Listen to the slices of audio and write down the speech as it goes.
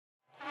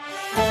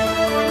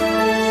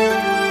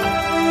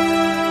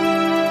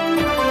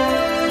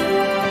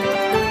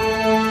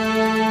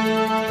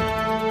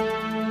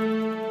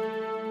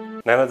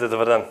Nenade,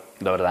 dobar dan.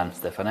 Dobar dan,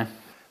 Stefane.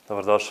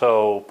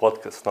 Dobrodošao u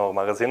podcast Novog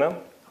magazina.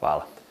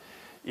 Hvala.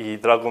 I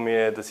drago mi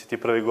je da si ti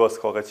prvi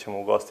gost koga ćemo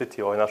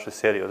ugostiti u ovoj našoj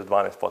seriji od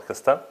 12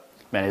 podkasta.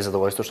 Meni je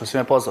zadovoljstvo što si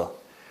me pozvao.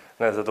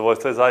 Ne,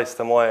 zadovoljstvo je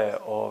zaista moje.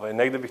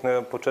 Negde bih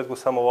na početku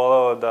samo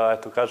voleo da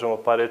kažemo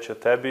par reči o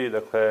tebi.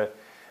 Dakle,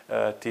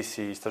 ti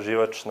si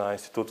istraživač na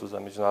Institutu za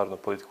međunarodnu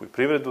politiku i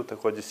privredu,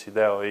 takođe si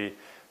deo i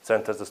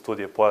Centra za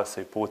studije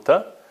Pojasa i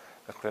puta.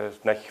 Dakle,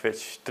 nekih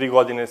već 3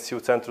 godine si u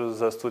Centru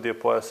za studije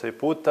Pojasa i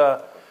puta,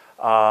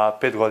 a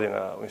 5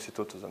 godina u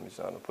Institutu za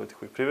međunarodnu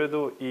politiku i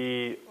privredu.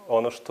 I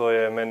ono što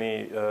je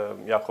meni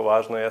jako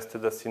važno jeste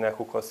da si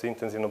neko ko se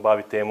intenzivno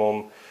bavi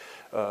temom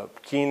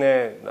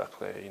Kine,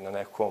 dakle i na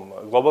nekom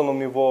globalnom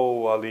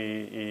nivou, ali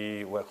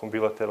i u nekom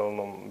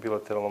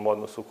bilateralnom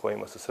odnosu koji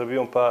ima sa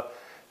Srbijom, pa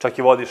čak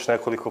i vodiš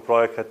nekoliko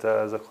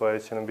projekata za koje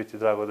će nam biti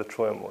drago da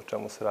čujemo o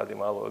čemu se radi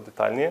malo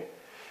detaljnije.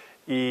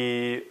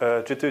 I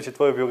čitajući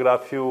tvoju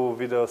biografiju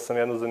video sam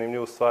jednu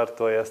zanimljivu stvar,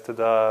 to jeste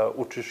da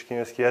učiš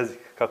kineski jezik.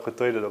 Kako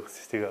to ide dok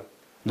si stigao?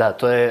 Da,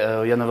 to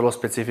je jedna vrlo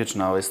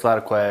specifična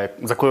stvar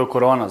za koju je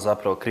korona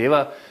zapravo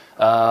kriva.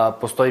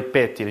 Postoji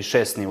 5 ili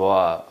 6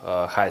 nivoa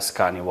HSK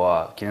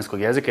nivoa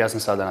kineskog jezika. Ja sam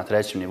sada na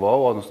 3.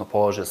 nivou, odnosno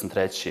položio sam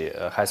 3.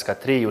 HSK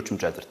 3 i učim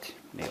 4.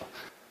 nivo.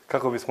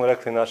 Kako bismo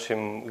rekli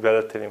našim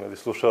gledateljima ili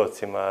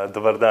slušalcima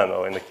dobar dan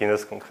na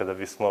kineskom, kada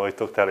bismo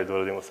to hteli da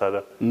uradimo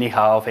sada? Ni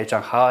hao, fei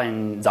chang hao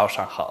i zao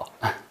shang hao.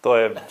 To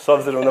je, s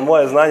obzirom na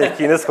moje znanje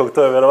kineskog,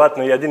 to je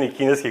verovatno jedini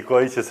kineski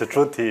koji će se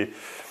čuti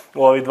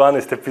u ovih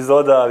 12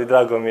 epizoda, ali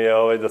drago mi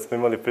je da smo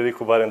imali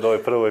priliku, barem da u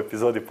ovoj prvoj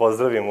epizodi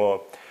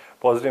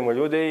pozdravimo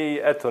ljude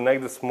i eto,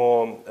 negde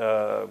smo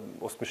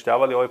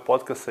osmišljavali ovaj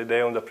podcast sa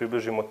idejom da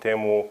približimo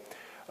temu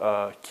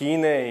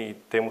Kine i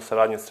temu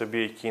saradnje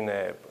Srbije i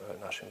Kine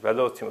našim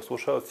gledalcima,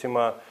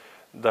 slušalcima.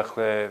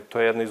 Dakle, to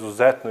je jedna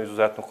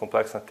izuzetno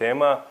kompleksna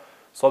tema.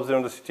 S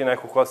obzirom da si ti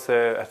neko ko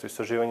se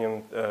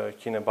istraživanjem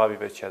Kine bavi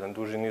već jedan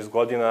duži niz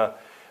godina,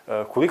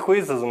 koliko je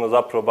izazovno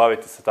zapravo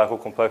baviti se tako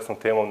kompleksnom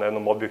temom na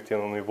jednom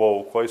objektivnom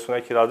nivou? Koji su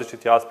neki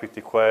različiti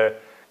aspekti koje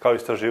kao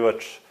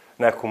istraživač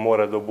neko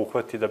mora da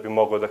obuhvati da bi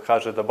mogao da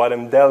kaže da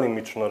barem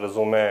delimično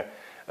razume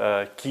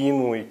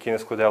Kinu i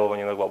kinesko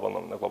delovanje na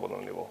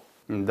globalnom nivou?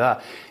 Da,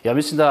 ja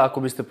mislim da ako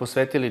biste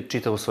posvetili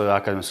čitavu svoju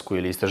akademsku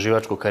ili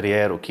istraživačku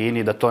karijeru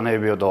Kini, da to ne bi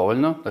bio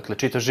dovoljno. Dakle,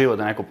 čitav život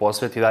da neko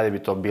posveti, dalje bi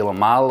to bilo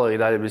malo i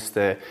dalje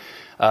biste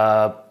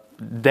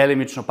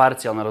delimično,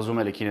 parcijalno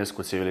razumeli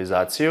kinesku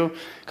civilizaciju.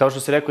 Kao što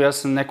si rekao, ja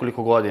sam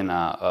nekoliko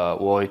godina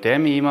u ovoj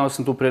temi i imao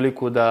sam tu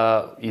priliku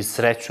da, i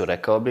sreću,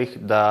 rekao bih,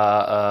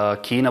 da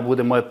Kina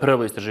bude moje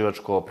prvo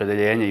istraživačko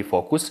opredeljenje i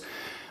fokus.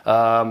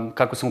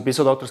 Kako sam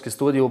upisao doktorske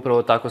studije,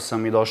 upravo tako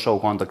sam i došao u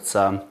kontakt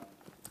sa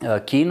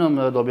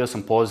Kinom. Dobio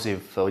sam poziv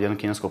od jednog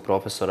kineskog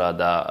profesora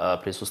da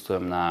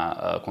prisustvujem na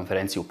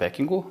konferenciji u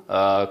Pekingu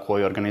koju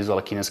je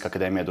organizovala Kineska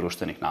akademija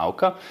društvenih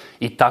nauka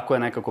i tako je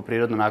nekako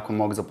prirodno nakon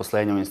mog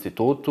zaposlenja u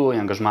institutu i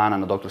angažmana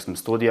na doktorskim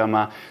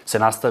studijama se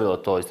nastavilo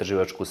to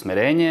istraživačko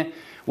usmerenje.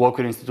 U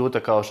okviru instituta,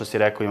 kao što si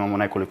rekao, imamo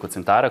nekoliko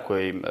centara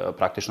koji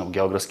praktično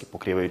geografski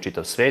pokrivaju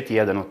čitav svet i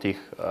jedan od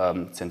tih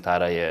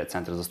centara je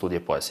Centar za studije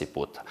Pojasa i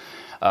puta.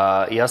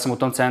 Ja sam u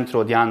tom centru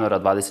od januara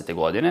 20.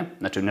 godine,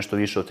 znači nešto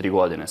više od 3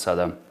 godine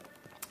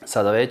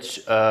sada već,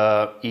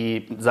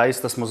 i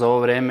zaista smo za ovo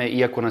vreme,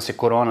 iako nas je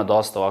korona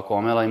dosta ovako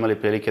omela, imali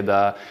prilike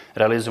da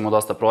realizujemo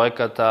dosta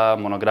projekata,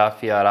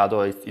 monografija,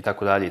 radova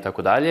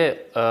itd.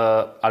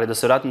 Ali da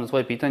se vratim na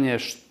tvoje pitanje,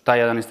 šta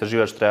jedan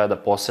istraživač treba da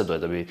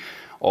posjeduje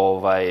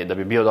da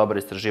bi bio dobar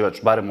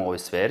istraživač, barem u ovoj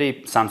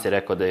sferi. Sam si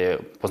rekao da je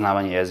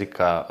poznavanje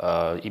jezika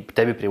i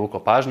tebi privuklo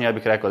pažnju, ja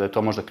bih rekao da je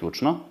to možda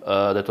ključno,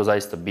 da je to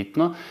zaista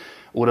bitno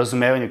u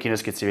razumevanju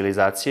kineske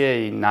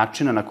civilizacije i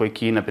načina na koji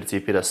Kina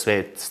percipira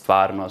svet,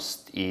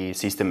 stvarnost i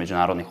sistem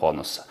međunarodnih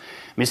odnosa.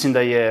 Mislim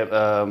da je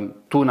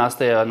tu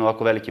nastaje jedan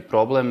ovako veliki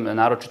problem,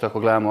 naročito ako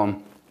gledamo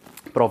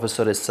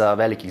profesore sa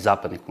velikih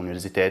zapadnih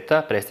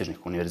univerziteta, prestižnih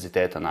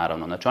univerziteta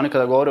naravno. Znači oni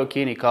kada govore o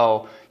Kini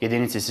kao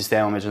jedinici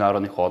sistema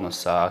međunarodnih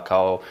odnosa,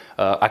 kao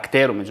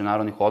akteru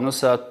međunarodnih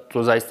odnosa,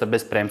 to zaista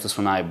bez premca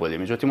su najbolji.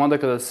 Međutim, onda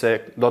kada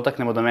se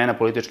dotaknemo domena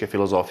političke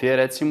filozofije,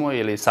 recimo,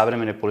 ili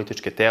savremene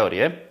političke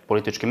teorije,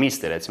 političke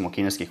misli, recimo,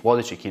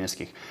 vodećih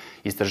kineskih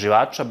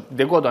istraživača,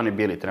 gde god oni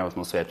bili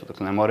trenutno u svetu,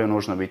 dakle ne moraju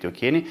nužno biti u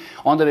Kini,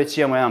 onda već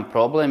imamo jedan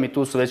problem i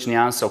tu su već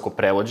nijanse oko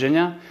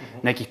prevođenja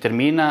nekih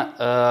termina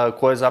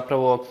koje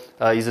zapravo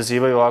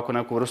izazivaju ovako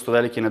neku vrstu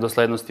velike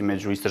nedoslednosti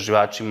među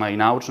istraživačima i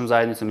naučnom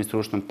zajednicom i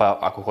stručnom, pa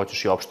ako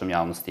hoćeš i opštom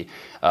javnosti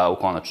u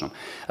konačnom.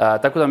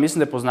 Tako da mislim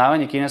da je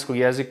poznavanje kineskog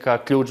jezika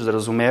ključ za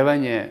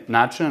razumevanje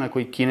načina na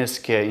koji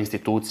kineske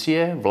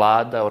institucije,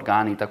 vlada,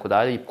 organi i tako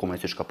dalje, i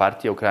komunistička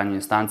partija u krajnjoj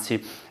instanci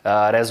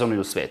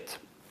rezonuju svet.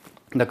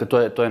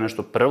 Dakle, to je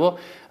nešto prvo.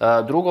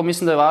 Drugo,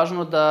 mislim da je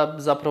važno da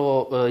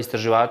zapravo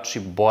istraživači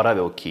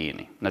borave u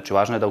Kini. Znači,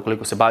 važno je da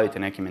ukoliko se bavite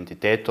nekim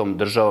entitetom,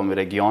 državom i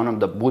regionom,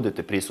 da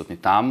budete prisutni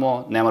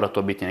tamo. Ne mora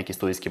to biti neki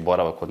studijski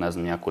boravak od ne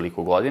znam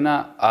koliko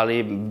godina,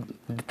 ali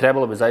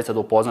trebalo bi zaista da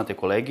upoznate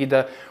kolegi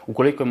da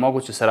ukoliko je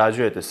moguće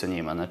sarađujete sa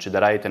njima. Znači, da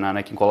radite na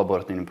nekim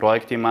kolaborativnim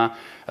projektima,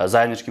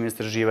 zajedničkim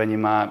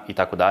istraživanjima i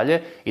tako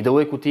dalje. I da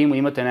uvijek u timu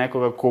imate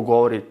nekoga ko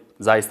govori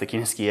zaista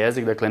kineski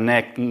jezik, dakle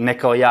ne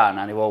kao ja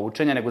na nivou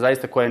učenja, nego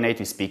zaista ko je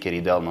native speaker,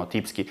 idealno,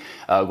 tipski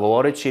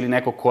govoreći, ili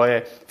neko ko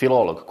je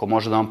filolog, ko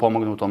može da vam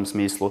pomogne u tom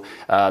smislu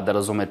da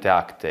razumete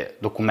akte,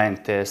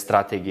 dokumente,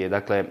 strategije.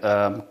 Dakle,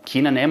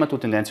 Kina nema tu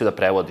tendenciju da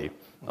prevodi.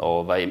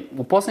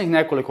 U poslednjih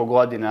nekoliko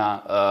godina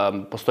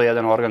postoji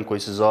jedan organ koji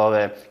se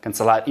zove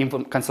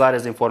Kancelarija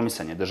za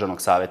informisanje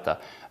Državnog saveta,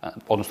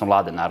 odnosno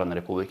Vlade Narodne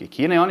Republike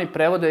Kine, i oni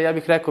prevode, ja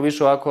bih rekao,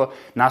 više ovako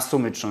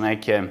nasumično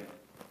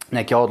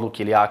neke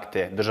odluke ili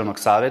akte Državnog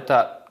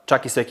saveta,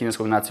 čak i sve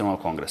kineskog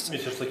nacionalnog kongresa.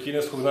 Misliš sa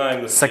kineskog na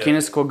engleski jezik? Sa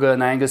kineskog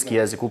na engleski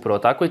jezik, upravo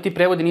tako. I ti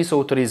prevodi nisu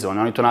autorizovani.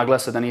 Oni to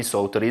naglase da nisu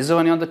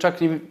autorizovani, onda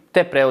čak ni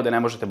te prevode ne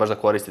možete baš da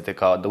koristite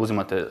kao da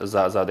uzimate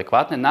za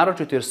adekvatne,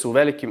 naročito jer su u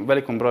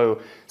velikom broju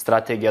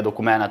strategija,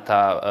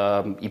 dokumenata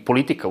i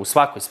politika u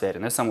svakoj sferi,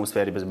 ne samo u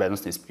sferi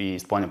bezbednosti i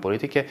spoljne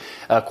politike,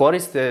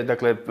 koriste,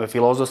 dakle,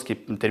 filozofski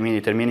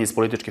termini iz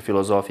političke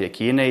filozofije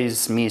Kine,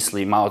 iz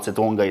misli Mao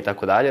Tse-tunga i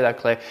tako dalje.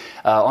 Dakle,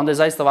 onda je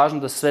zaista važno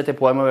da sve te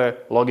pojmove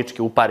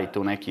logički uparite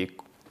u neki,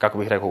 kako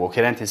bih rekao,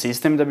 koherentni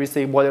sistem da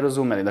biste ih bolje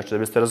razumeli. Znači, da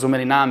biste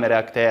razumeli namere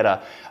aktera,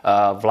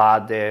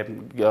 vlade,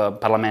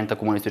 parlamenta,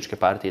 komunističke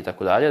partije i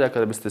tako dalje. Dakle,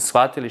 da biste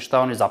shvatili šta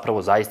oni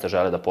zapravo zaista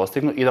žele da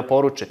postignu i da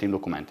poruče tim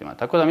dokumentima.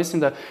 Tako da mislim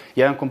da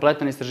jedan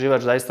kompletan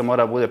istraživač zaista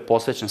mora da bude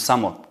posvećen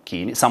samo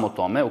Kini, samo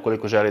tome,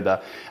 ukoliko želi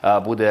da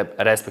bude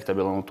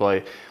respektabilan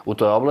u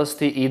toj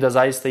oblasti i da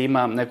zaista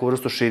ima neku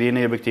vrstu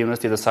širine i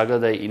objektivnosti da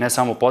sagleda i ne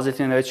samo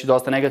pozitivne, već i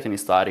dosta negativnih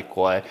stvari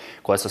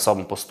koje sa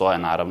sobom postoje,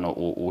 naravno,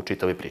 u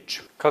čitavoj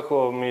priči.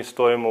 Kako mi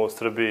stojimo u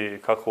Srbiji,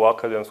 kako u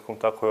akademskom,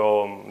 tako i u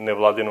ovom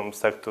nevladinom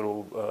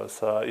sektoru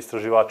sa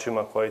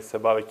istraživačima koji se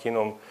bave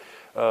Kinom?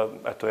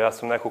 Eto, ja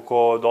sam neko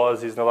ko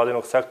dolazi iz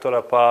nevladinog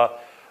sektora, pa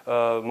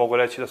mogu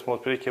reći da smo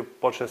otprilike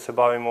počeli da se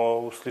bavimo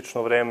u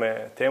slično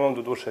vreme temom,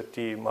 doduše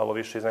ti malo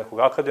više iz nekog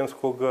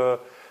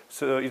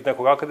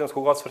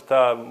akademskog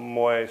osvrta,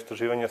 moje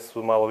istraživanja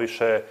su malo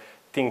više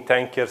think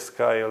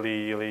tankerska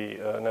ili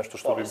nešto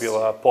što bi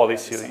bila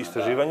policy ili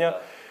istraživanja.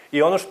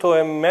 I ono što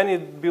je meni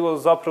bilo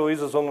zapravo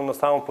izazovno na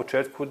samom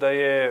početku da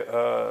je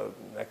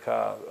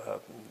neka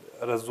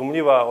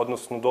razumljiva,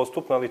 odnosno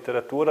dostupna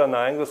literatura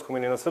na engleskom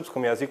ili na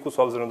srpskom jeziku, s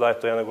obzirom da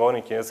ja ne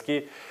govorim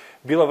kineski,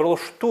 bila vrlo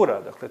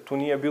štura. Dakle, tu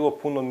nije bilo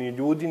puno ni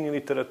ljudi, ni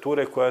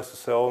literature koja su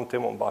se ovom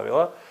temom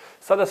bavila.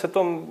 Sada se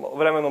tom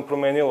vremenom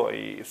promenilo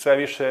i sve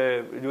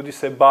više ljudi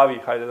se bavi,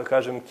 hajde da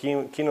kažem,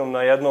 Kinom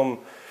na jednom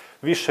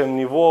višem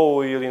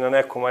nivou ili na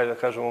nekom, hajde da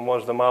kažemo,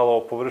 možda malo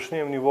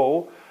površnijem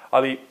nivou.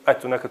 Ali,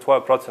 eto, neka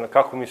tvoja procena,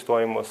 kako mi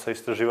stojimo sa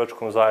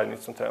istraživačkom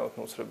zajednicom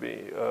trenutno u Srbiji,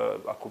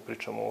 ako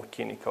pričamo o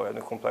Kini kao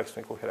jednoj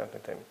kompleksnoj i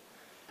koherentnoj temi?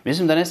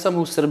 Mislim da ne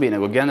samo u Srbiji,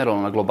 nego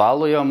generalno na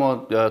globalu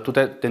imamo tu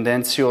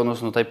tendenciju,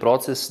 odnosno taj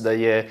proces da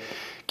je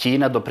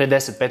Kina do pre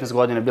 10-15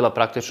 godina bila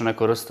praktično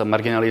neka vrsta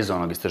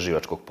marginalizovanog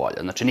istraživačkog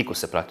polja. Znači, niko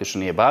se praktično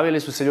nije bavili,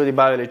 su se ljudi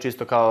bavili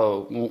čisto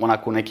kao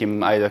onako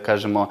nekim, ajde da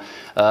kažemo,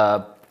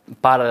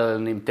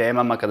 paralelnim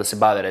temama, kada se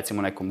bave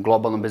recimo nekom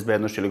globalnom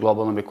bezbednošću ili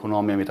globalnom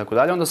ekonomijom i tako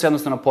dalje, onda se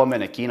jednostavno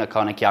pomene Kina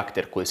kao neki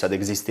akter koji sad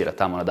egzistira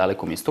tamo na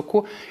Dalekom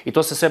istoku i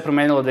to se sve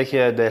promenilo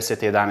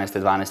 2010. 11.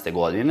 12.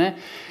 godine.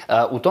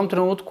 U tom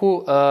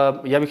trenutku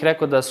ja bih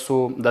rekao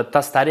da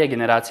ta starija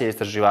generacija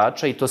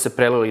istraživača, i to se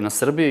prelilo i na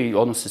Srbiju i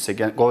odnosi se,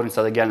 govorim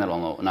sada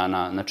generalno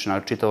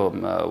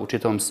u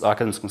čitavom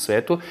akademskom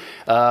svetu,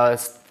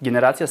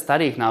 generacija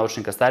starijih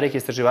naučnika, starijih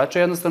istraživača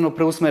je jednostavno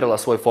preusmerila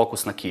svoj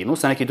fokus na Kinu,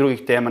 sa nekih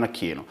drugih tema na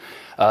Kinu.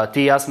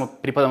 Ti i ja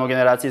pripadamo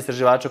generaciji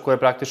istraživača koja je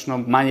praktično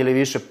manje ili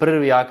više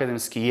prvi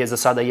akademski, je za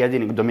sada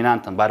jedini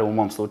dominantan, bar u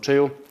mom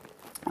slučaju,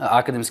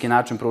 akademski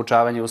način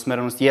proučavanja i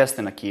usmerenosti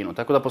jeste na Kinu.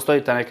 Tako da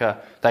postoji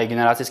taj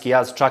generacijski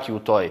jaz čak i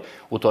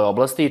u toj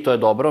oblasti i to je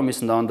dobro.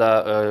 Mislim da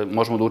onda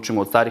možemo da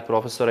učimo od starih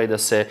profesora i da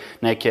se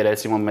neke,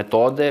 recimo,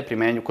 metode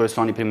koje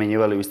su oni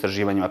primenjivali u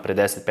istraživanjima pre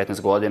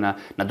 10-15 godina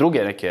na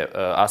druge neke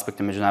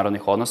aspekte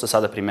međunarodnih odnosa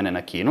sada primene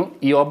na Kinu.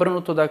 I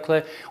obrnuto,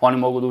 dakle, oni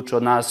mogu da uče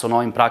od nas o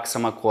novim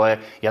praksama koje,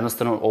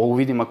 jednostavno, o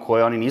uvidima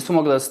koje oni nisu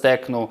mogli da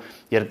steknu,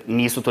 jer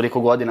nisu toliko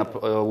godina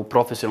u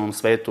profesionalnom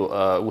svetu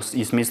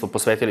i smislu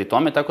posvetili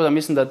tome. Tako da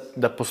mislim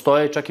da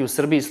postoje čak i u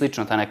Srbiji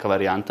slična ta neka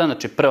varijanta,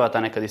 znači prva ta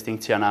neka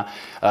distinkcija na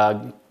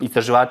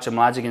istraživače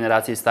mlađe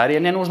generacije i starije,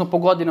 ne nužno po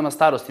godinama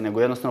starosti,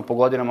 nego jednostavno po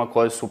godinama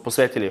koje su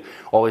posvetili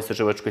ovoj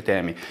istraživačkoj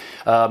temi.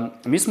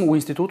 Mi smo u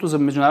Institutu za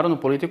međunarodnu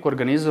politiku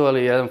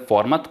organizovali jedan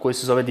format koji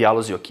se zove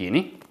Dijalozi o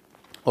Kini.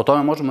 O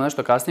tome možemo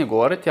nešto kasnije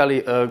govoriti,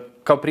 ali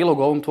kao prilog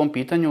ovom tvom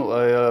pitanju,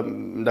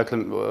 dakle,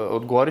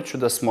 odgovorit ću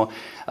da smo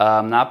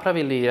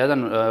napravili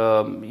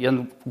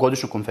jednu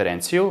godišnju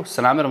konferenciju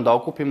sa namerom da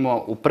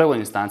okupimo u prvoj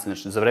instanci,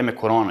 znači za vreme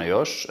korona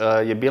još,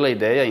 je bila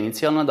ideja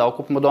inicijalna da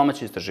okupimo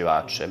domaće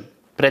istraživače.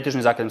 pretežno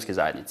iz akademske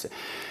zajednice.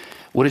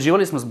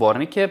 Uređivali smo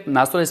zbornike,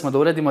 nastavili smo da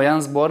uredimo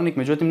jedan zbornik,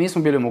 međutim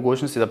nismo bili u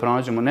mogućnosti da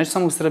pronađemo, ne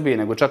samo u Srbiji,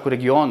 nego čak u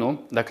regionu,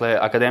 dakle,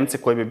 akademce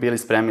koji bi bili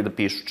spremni da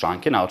pišu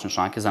članke, naučne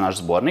članke za naš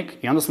zbornik,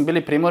 i onda smo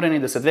bili primoreni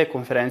da sa 2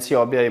 konferencije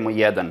objavimo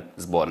jedan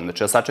zbornik.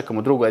 Znači, da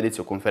sačekamo drugu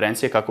ediciju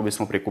konferencije kako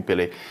bismo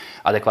prikupili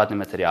adekvatne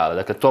materijale.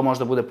 Dakle, to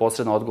možda bude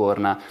posredno odgovor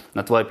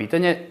na tvoje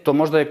pitanje. To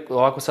možda je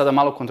ovako sada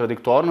malo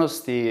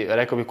kontradiktornost i,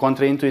 rekao bih,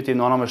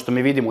 kontraintuitivno onome što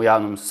mi vidimo u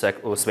javnom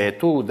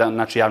svetu,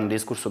 znači javnom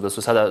diskursu, da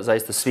su sada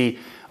zaista svi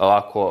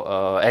ovako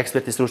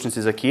eksperti,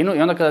 stručnici za Kinu,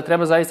 i onda kada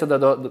treba zaista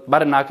da,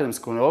 barem na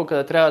akademskom nivou,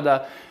 kada treba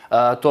da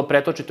to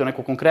pretočite u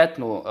neku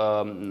konkretnu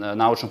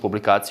naučnu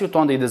publikaciju, to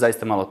onda ide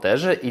zaista malo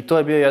teže, i to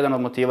je bio jedan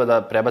od motiva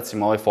da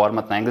prebacimo ovaj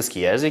format na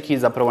engleski jezik i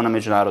zapravo na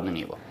međunarodni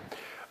nivo.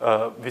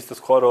 Vi ste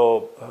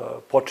skoro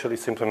počeli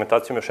sa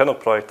implementacijom još jednog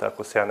projekta,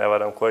 ako se ja ne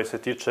varam, koji se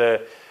tiče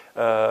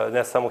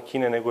ne samo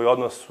Kine, nego i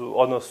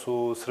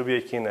odnosu Srbije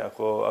i Kine,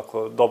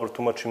 ako dobro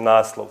tumačim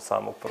naslov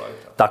samog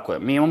projekta. Tako je.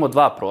 Mi imamo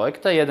 2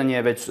 projekta. Jedan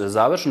je već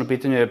završen. U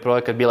pitanju je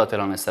projekat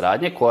bilateralne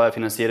saradnje koje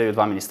finansiraju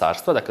 2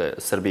 ministarstva, dakle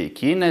Srbije i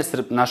Kine.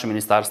 Naše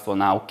ministarstvo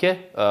nauke,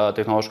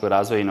 tehnološkog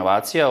razvoja i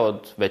inovacija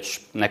od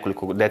već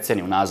nekoliko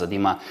decenija unazad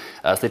ima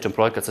sličan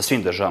projekat sa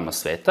svim državama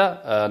sveta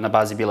na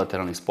bazi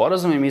bilateralnih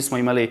sporazuma, i mi smo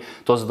imali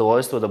to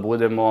zadovoljstvo da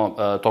budemo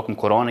tokom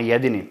korone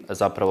jedini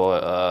zapravo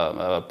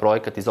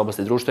projekat iz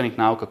oblasti društvenih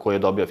nauka koji je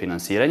dobio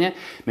finansiranje.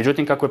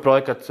 Međutim, kako je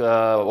projekat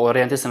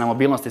orijentisan na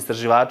mobilnost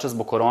istraživača,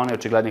 zbog korone i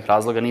očiglednih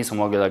razloga nismo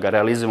mogli da ga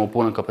realizujemo u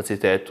punom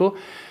kapacitetu,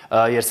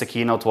 jer se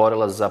Kina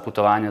otvorila za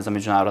putovanja, za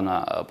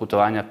međunarodna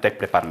putovanja tek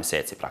pre par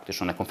meseci,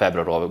 praktično, nekom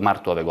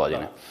martu ove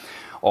godine.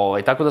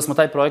 Tako da smo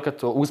taj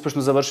projekat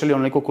uspešno završili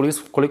onoliko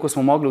koliko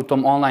smo mogli u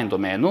tom online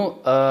domenu,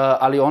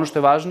 ali ono što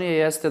je važnije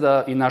jeste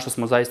da, i na što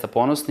smo zaista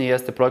ponosni,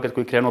 jeste projekat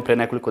koji je krenuo pre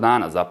nekoliko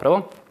dana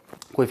zapravo,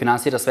 koji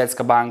finansira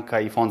Svetska banka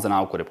i Fond za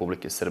nauku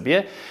Republike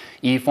Srbije.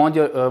 I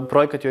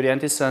projekat je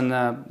orijentisan,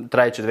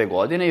 trajeće 2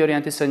 godine, i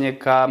orijentisan je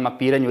ka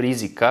mapiranju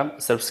rizika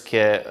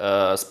srpske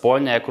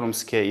spoljne,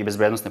 ekonomske i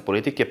bezbednosne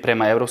politike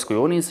prema Evropskoj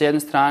uniji sa jedne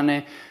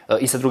strane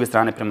i sa druge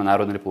strane prema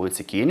Narodnoj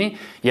Republici Kini,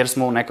 jer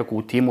smo nekako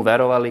u timu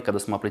verovali, kada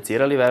smo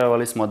aplicirali,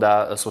 verovali smo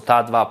da su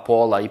ta 2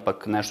 pola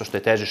ipak nešto što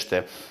je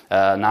težište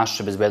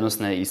naše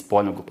bezbednosne i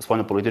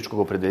spoljno-političkog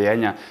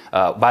opredeljenja,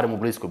 barem u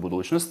bliskoj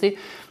budućnosti.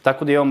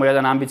 Tako da imamo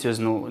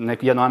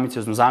jednu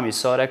ambicioznu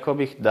zamisao, rekao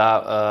bih,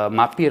 da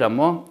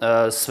mapiramo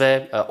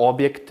sve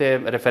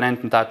objekte,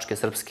 referentne tačke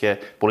srpske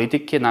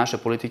politike, naše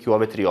politike u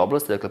ove 3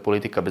 oblasti, dakle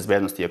politika,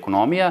 bezbednost i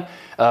ekonomija,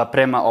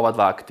 prema ova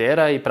 2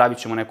 aktera, i pravit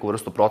ćemo neku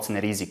vrstu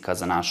procene rizika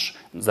za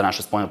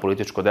naše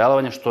spoljno-političko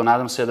delovanje, što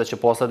nadam se da će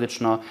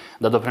posledično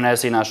da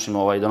doprinese i našim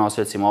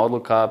donosiocima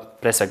odluka,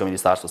 pre svega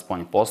Ministarstvo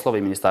spoljnih poslova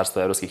i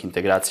Ministarstvo evropskih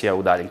integracija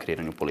u daljem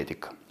kreiranju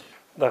politika.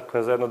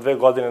 Dakle, za 1-2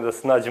 godine da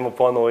se nađemo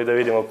ponovo i da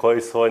vidimo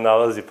koji su ovi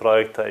nalazi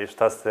projekta i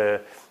šta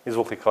ste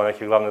izvukli kao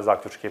neke glavne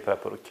zaključke i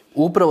preporuke.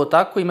 Upravo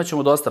tako, imat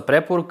ćemo dosta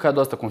preporuka,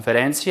 dosta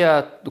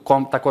konferencija,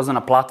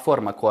 takozvana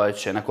platforma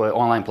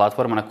online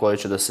platforma na kojoj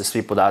će da se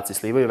svi podaci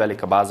slivaju,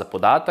 velika baza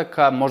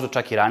podataka, možda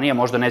čak i ranije,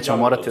 možda nećemo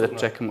morati da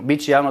čekamo.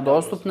 Biće javno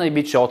dostupna i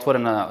biće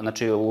otvorena,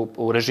 znači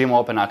u režimu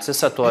open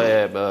accessa, to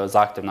je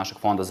zahtev našeg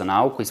Fonda za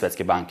nauku i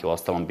Svetske banke u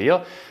ostalom bio.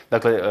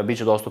 Dakle,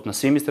 biće dostupna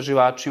svim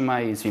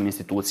istraživačima i svim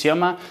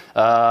institucijama,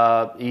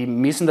 i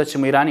mislim da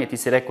ćemo i ranije, ti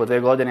si rekao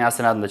 2 godine, ja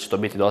se nadam da će to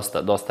biti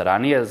dosta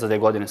ranije, za 2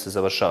 godine se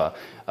završava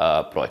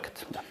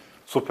projekat.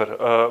 Super.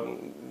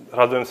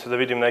 Radujem se da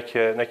vidim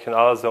neke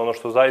nalaze. Ono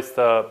što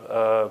zaista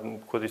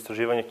kod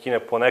istraživanja Kine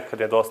ponekad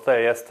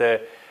nedostaje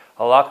jeste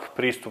lak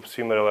pristup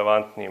svim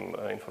relevantnim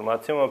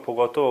informacijama,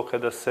 pogotovo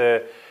kada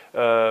se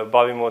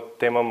bavimo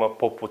temama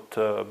poput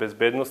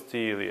bezbednosti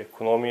ili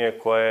ekonomije,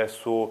 koje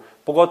su,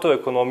 pogotovo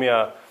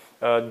ekonomija,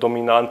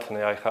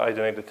 dominantne,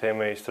 ajde negde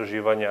teme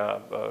istraživanja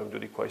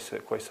ljudi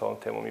koji se ovom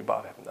temom i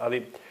bave.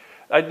 Ali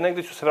ajde,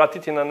 negde ću se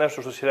vratiti na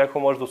nešto što si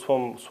rekao možda u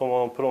svom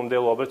onom prvom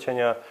delu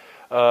obraćanja,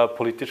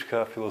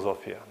 politička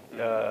filozofija.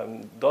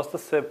 Dosta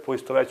se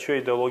poistovećuje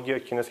ideologija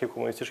Kineske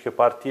komunističke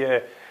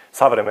partije,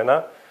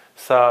 savremena,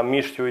 sa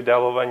mišlju i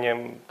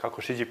delovanjem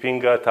kako Xi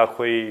Jinpinga,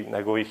 tako i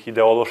njegovih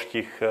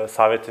ideoloških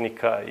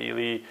savjetnika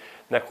ili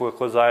nekoga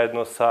ko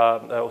zajedno sa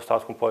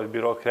ostatkom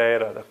politbiro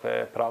kreira,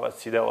 dakle,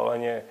 pravac i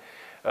delovanje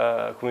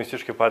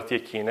Komunističke partije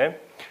Kine.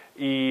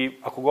 I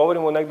ako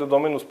govorimo negde o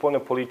domenu spoljne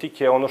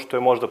politike, ono što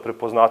je možda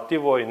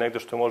prepoznatljivo i negde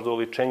što je možda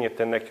uličenje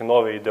te neke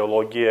nove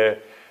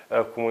ideologije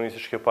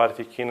Komunističke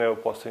partije Kine u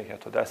poslednjih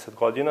 10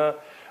 godina,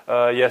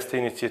 jeste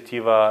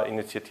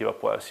inicijativa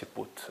Pojas i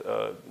put.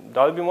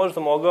 Da li bi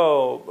možda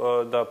mogao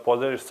da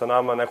podeliš sa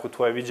nama neko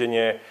tvoje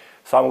viđenje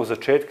samog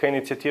začetka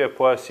inicijative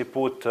Pojas i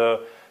put,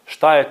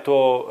 šta je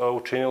to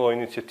učinilo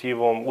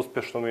inicijativom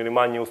uspešnom ili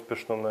manje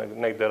uspešnom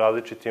negde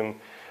različitim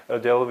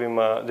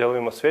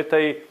delovima sveta,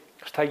 i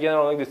šta je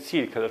generalno negde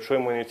cilj kada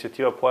čujemo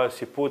inicijativa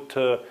Pojas i put?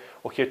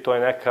 Ok, to je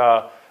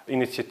neka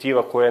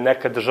inicijativa koja je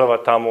neka država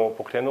tamo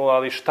pokrenula,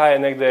 ali šta je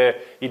negde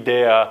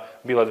ideja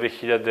bila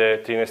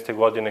 2013.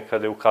 godine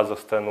kada je u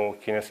Kazahstanu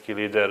kineski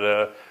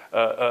lider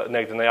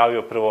negde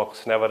najavio prvo, ako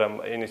se ne varam,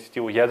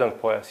 inicijativu Jedan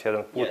pojas,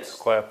 jedan put,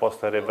 koja je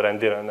posle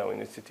rebrandirana u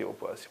inicijativu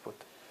Pojas i put.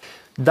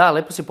 Da,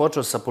 lepo si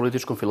počeo sa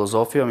političkom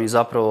filozofijom i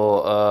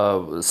zapravo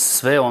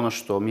sve ono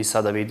što mi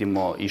sada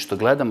vidimo i što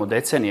gledamo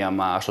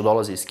decenijama, a što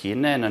dolazi iz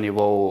Kine na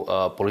nivou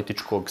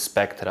političkog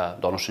spektra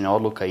donošenja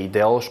odluka i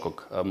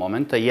ideološkog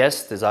momenta,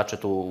 jeste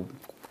začeto u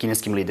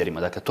kineskim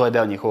liderima. Dakle, to je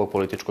deo njihovog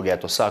političkog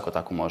etosa, ako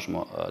tako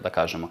možemo da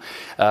kažemo.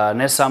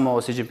 Ne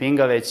samo Xi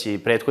Jinpinga, već i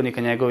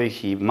prethodnika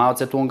njegovih i Mao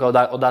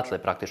Tse-tunga, odatle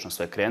je praktično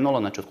sve krenulo,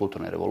 znači od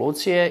kulturne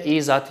revolucije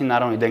i zatim,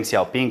 naravno, i Deng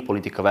Xiaoping,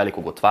 politika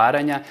velikog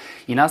otvaranja.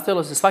 I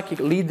nastojalo se,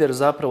 svaki lider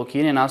zapravo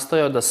Kine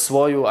nastojao da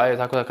svoju, ajde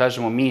tako da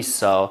kažemo,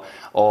 misao,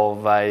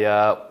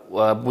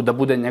 da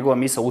bude njegova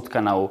misao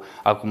utkana u,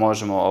 ako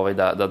možemo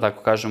da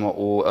tako kažemo,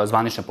 u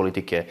zvanične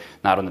politike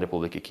Narodne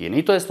Republike Kine.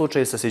 I to je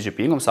slučaj sa Xi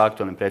Jinpingom, sa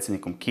aktualnim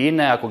predsjednikom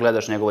Kine. Ako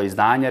gledaš njegova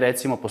izdanja,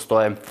 recimo,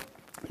 postoje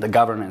The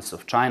Governance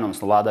of China,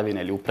 odnosno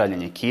vladavine ili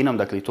upravljanje Kinom,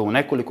 dakle i to u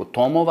nekoliko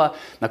tomova,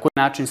 na koji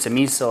način se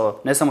misao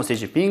ne samo Xi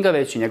Jinpinga,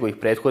 već i njegovih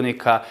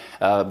prethodnika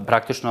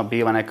praktično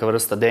biva neka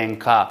vrsta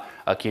DNK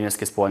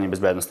kineske spoljne i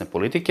bezbednosne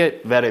politike.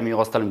 Verujem i u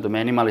ostalim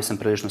domenima, ali sam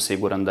prilično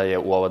siguran da je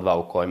u ova dva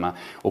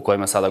u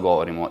kojima sada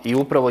govorimo. I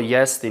upravo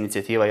jeste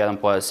inicijativa Jedan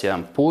pojas,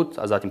 jedan put,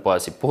 a zatim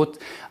Pojas i put,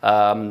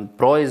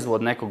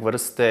 proizvod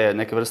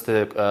neke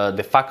vrste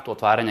de facto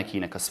otvaranja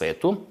Kine ka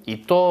svetu.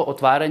 I to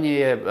otvaranje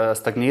je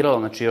stagniralo,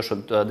 znači još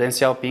od Deng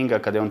Xiaopinga,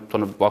 kada je on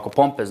to ovako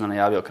pompezno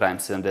najavio krajem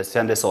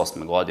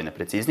 78. godine,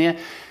 preciznije.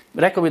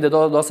 Rekao bih da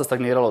je dosta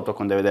stagniralo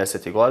tokom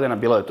 90. godina,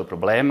 bilo je to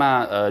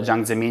problema.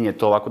 Jiang Zemin je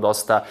to ovako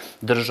dosta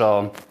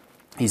držao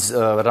iz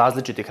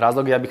različitih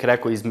razloga, ja bih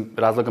rekao iz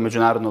razloga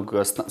međunarodnog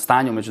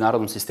stanja u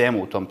međunarodnom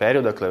sistemu u tom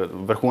periodu, dakle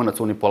vrhunac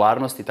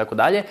unipolarnosti i tako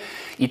dalje.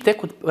 I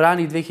tek od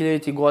ranih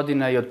 2000.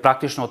 godina i od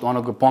praktično od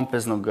onog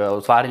pompeznog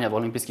otvaranja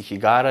olimpijskih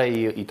igara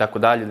i tako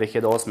dalje,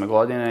 2008.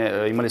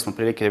 godine, imali smo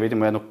prilike da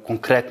vidimo jedno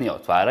konkretnije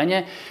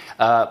otvaranje.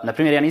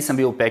 Naprimjer, ja nisam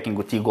bio u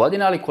Pekingu tih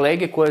godina, ali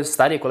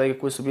starije kolege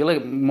koje su bile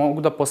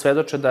mogu da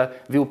posvedoče da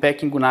vi u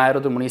Pekingu na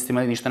aerodromu niste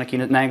imali ništa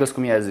na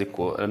engleskom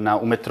jeziku,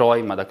 u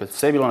metrojima, dakle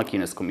sve je bilo na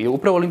kineskom. I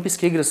upravo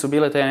olimpijske igre su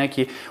bile taj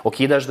neki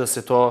okidač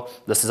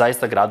da se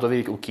zaista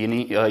gradovi u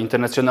Kini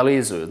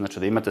internacionalizuju. Znači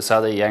da imate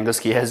sada i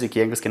engleski jezik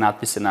i engleske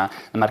natpise na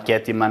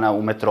marketima,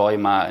 u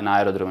metrojima, na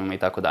aerodromima i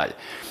tako dalje.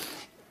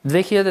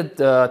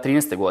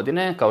 2013.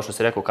 godine, kao što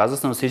se rekao u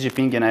Kazahstanu, Xi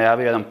Jinping je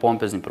najavio jedan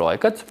pompezni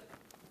projekat.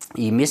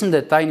 I mislim da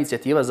je ta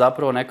inicijativa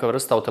zapravo neka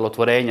vrsta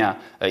otelotvorenja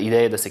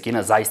ideje da se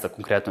Kina zaista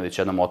konkretno već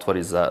jednom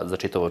otvori za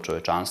čitavo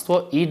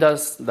čovečanstvo i da,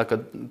 dakle,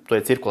 to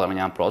je cirkularni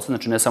jedan proces,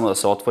 znači ne samo da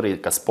se otvori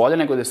ka spolja,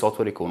 nego da se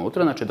otvori ka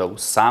unutra, znači da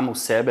samu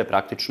sebe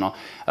praktično,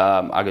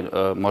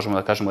 možemo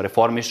da kažemo,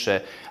 reformiše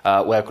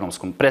u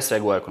ekonomskom, pre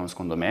svega u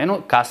ekonomskom domenu.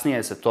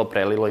 Kasnije se to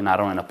prelilo i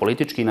naravno na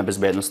politički i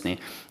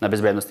na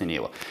bezbednosni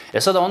nivo.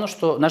 Sada ono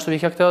na što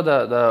bih ja hteo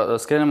da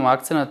skrenemo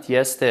akcenat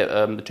jeste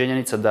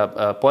činjenica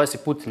da Pojas i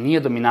put nije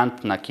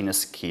dominantna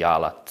kineski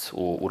alat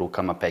u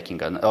rukama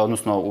Pekinga,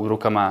 odnosno u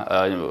rukama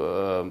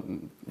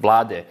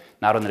vlade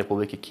Narodne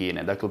Republike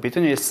Kine. Dakle, u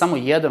pitanju je samo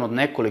jedan od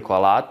nekoliko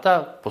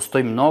alata,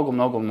 postoji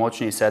mnogo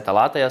moćniji set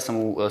alata. Ja sam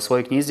u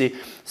svojoj knjizi,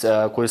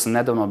 koju sam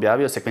nedavno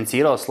objavio,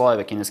 sekvencirao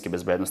slojeve kineske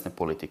bezbednosne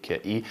politike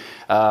i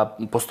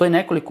postoji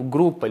nekoliko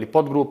grupa ili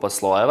podgrupa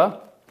slojeva,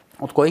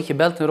 od kojih je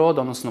Belt and Road,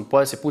 odnosno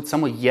Pojas i put,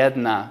 samo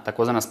jedna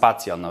takozvana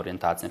spacijalna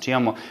orijentacija. Znači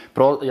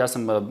ja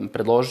sam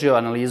predložio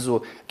analizu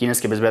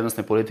kineske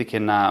bezbednosne politike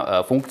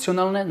na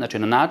funkcionalne, znači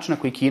na način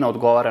na koji Kina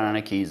odgovara na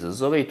neke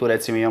izazove i tu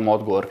recimo imamo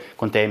odgovor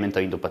containmenta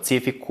u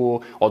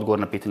Indo-Pacifiku, odgovor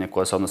na pitanje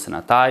koje se odnose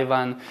na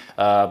Tajvan,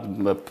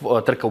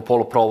 trka u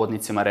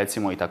poluprovodnicima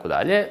recimo i tako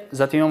dalje.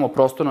 Zatim imamo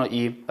prostorno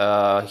i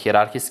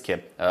hijerarhijske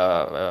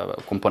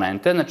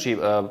komponente, znači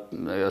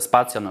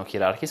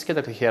spacijalno-hijerarhijske,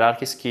 dakle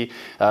hijerarhijski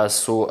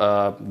su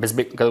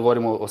kada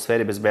govorimo o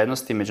sferi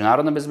bezbednosti,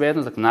 međunarodna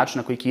bezbednost, dakle način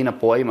na koji Kina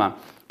poima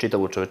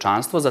čitavo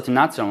čovečanstvo, zatim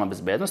nacionalna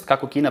bezbednost,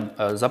 kako Kina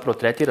zapravo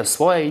tretira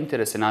svoje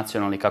interese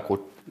nacionalne, kako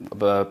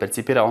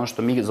percipira ono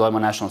što mi zovemo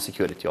national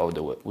security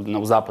ovde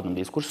u zapadnom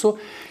diskursu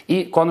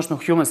i konačno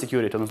human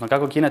security, odnosno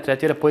kako Kina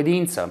tretira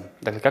pojedinca,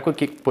 dakle kako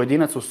je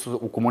pojedinac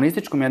u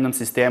komunističkom jednom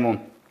sistemu,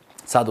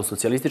 sad u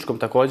socijalističkom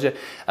takođe,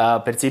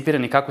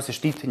 percipiran i kako se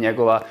štiti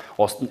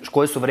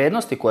koje su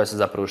vrednosti koje se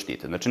zapravo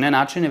štite. Znači, ne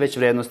načine, već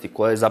vrednosti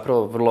koje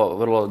zapravo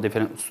vrlo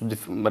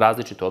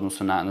različite u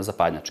odnosu na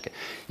zapadnjačke.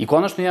 I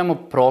konačno imamo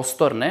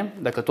prostorne,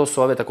 dakle, to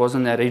su ove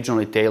takozvane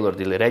regionally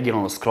tailored ili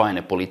regionalno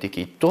skrojene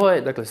politike. I to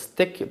je, dakle,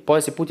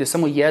 Pojas i put je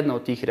samo jedna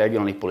od tih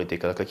regionalnih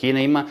politika. Dakle, Kina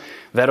ima,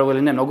 verovo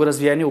ili ne, mnogo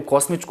razvijeniju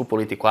kosmičku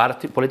politiku,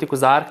 politiku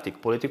za Arktik,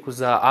 politiku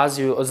za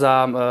Aziju,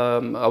 za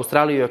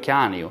Australiju i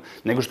Okeaniju,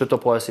 nego što je to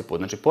Pojas i put.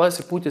 Znači, Pojas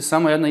i put je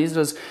samo jedan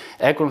izraz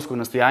ekonomskog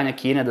nastojanja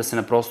Kine da se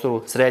na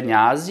prostoru Srednje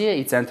Azije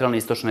i Centralne i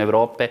Istočne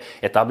Europe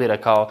etablira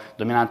kao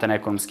dominantan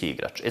ekonomski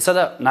igrač.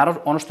 Sada,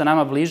 naravno, ono što je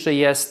nama bliže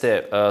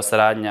jeste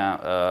saradnja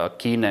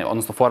Kine,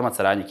 odnosno format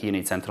saradnje Kine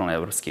i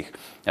centralnoevropskih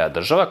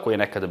država, koji je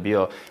nekada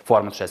bio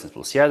format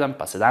 16+1,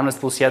 pa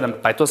 17+1,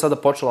 pa je to sada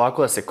počelo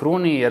ovako da se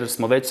kruni, jer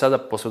smo već sada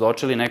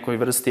posvedočili nekoj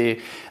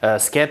vrsti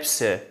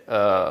skepse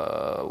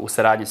u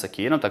saradnji sa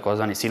Kinom,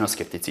 takozvani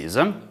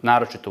sinoskepticizam,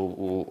 naročito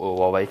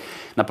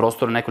na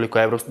prostoru nekoliko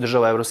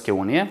država Evropske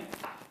unije,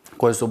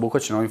 koje su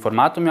obuhvaćene ovim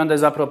formatom i onda je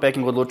zapravo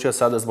Peking odlučio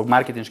sada zbog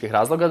marketinških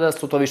razloga da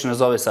se to više ne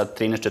zove sad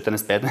 13,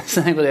 14,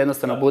 15, nego da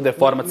jednostavno bude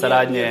format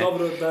saradnje. Nije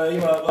dobro da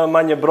ima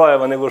manje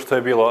brojeva nego što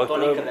je bilo. To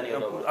nikada nije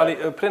dobro. Ali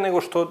pre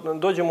nego što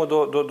dođemo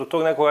do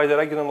tog nekog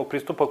regionalnog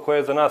pristupa koji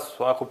je za nas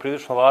onako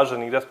prilično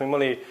važan i gde smo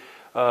imali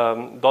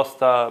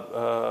dosta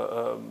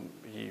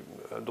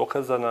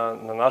dokaza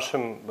na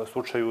našem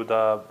slučaju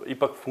da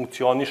ipak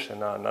funkcioniše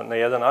na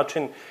jedan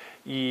način,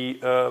 i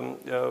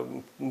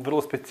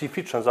vrlo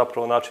specifičan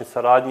zapravo način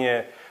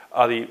saradnje,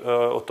 ali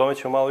o tome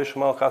ćemo malo više,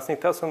 malo kasnije.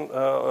 Hteo sam,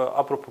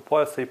 apropo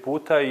Pojasa i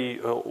puta i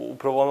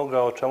upravo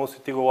onoga o čemu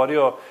si ti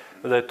govorio,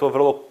 da je to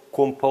vrlo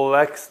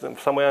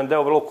samo jedan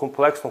deo vrlo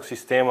kompleksnog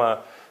sistema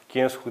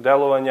kineskog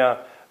delovanja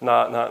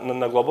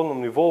na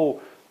globalnom nivou.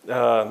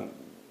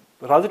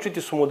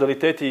 Različiti su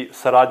modaliteti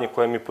saradnje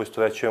koje mi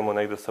poistovećujemo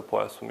negde sa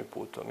Pojasom i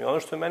putom. I ono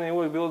što je meni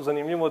uvijek bilo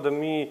zanimljivo da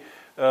mi,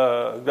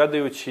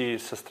 gledajući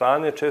sa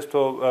strane,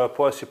 često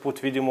Pojas i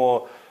put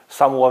vidimo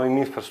samo u ovim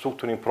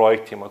infrastrukturnim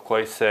projektima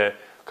koji se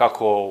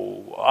kako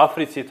u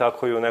Africi,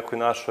 tako i u nekoj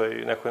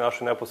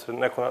našoj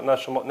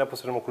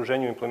neposrednom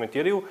okruženju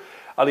implementiraju,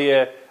 ali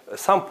je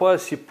sam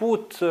Pojas i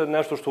put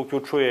nešto što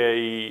uključuje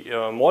i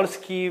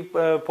morski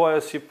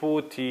Pojas i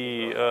put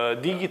i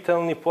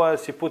digitalni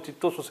Pojas i put, i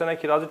to su sve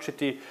neki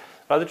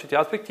različiti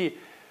aspekti.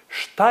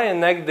 Šta je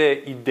negde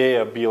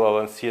ideja bila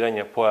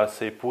lansiranja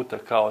Pojasa i puta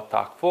kao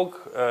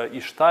takvog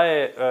i šta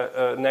je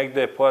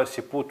negde Pojas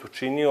i put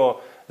učinio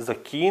za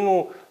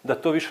Kinu, da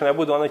to više ne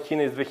bude ona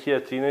Kina iz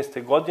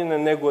 2013. godine,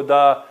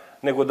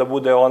 nego da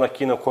bude ona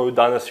Kina koju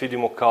danas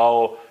vidimo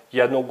kao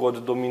jednog od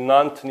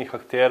dominantnih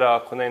aktera,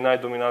 ako ne i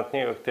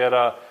najdominantnijeg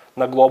aktera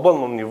na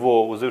globalnom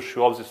nivou, uzevši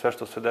u obzir sve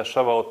što se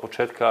dešava od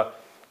početka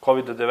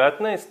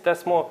COVID-19, te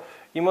smo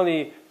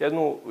imali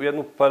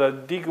jednu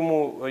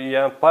paradigmu,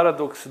 jedan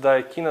paradoks da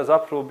je Kina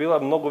zapravo bila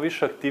mnogo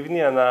više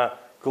aktivnija na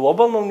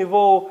globalnom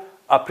nivou,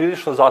 a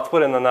prilično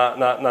zatvorena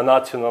na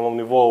nacionalnom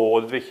nivou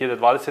od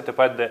 2020.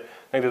 pa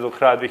negde do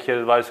kraja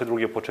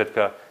 2022.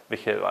 početka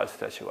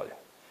 2023. godine.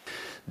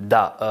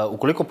 Da,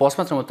 ukoliko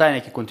posmatramo taj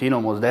neki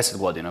kontinuum od 10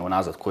 godina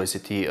unazad koji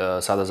si ti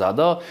sada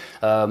zadao,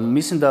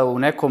 mislim da u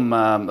nekom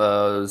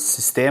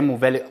sistemu,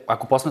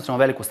 ako posmatramo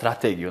veliku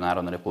strategiju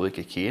Narodne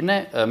Republike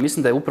Kine,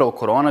 mislim da je upravo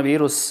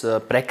koronavirus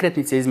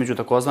prekretnica između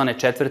takozvane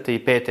 4.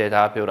 i 5.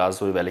 etape u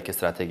razvoju velike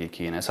strategije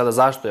Kine. Sada,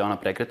 zašto je ona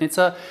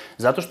prekretnica?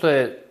 Zato što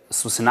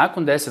su se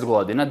nakon 10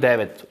 godina,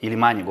 9 ili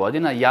manje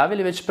godina,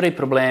 javili već prvi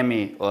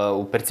problemi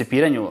u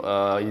percipiranju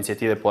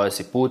inicijative Pojas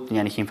i put,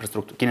 njenih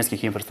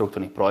kineskih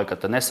infrastrukturnih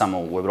projekata, ne samo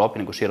u Evropi,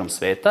 nego širom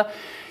sveta.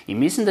 I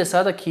mislim da je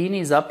sada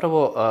Kini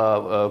zapravo,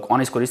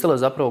 ona iskoristila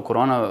zapravo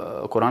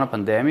korona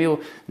pandemiju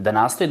da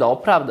nastoji da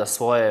opravda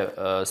svoje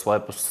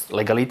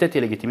legalitet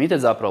i legitimitet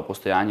zapravo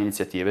postojanja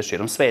inicijative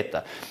širom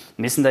sveta.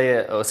 Mislim da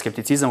je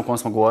skepticizam o kom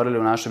smo govorili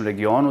u našem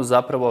regionu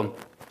zapravo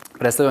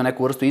predstavljaju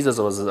neku vrstu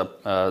izazova za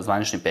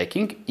zvanični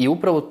Peking i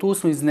upravo tu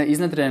su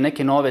iznedrene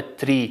neke nove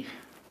 3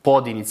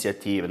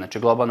 podinicijative, znači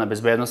globalna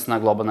bezbednostna,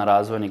 globalna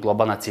razvojna i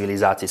globalna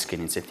civilizacijska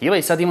inicijativa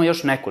i sad ima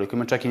još nekoliko,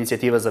 ima čak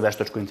inicijativa za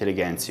veštačku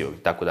inteligenciju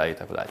i tako dalje i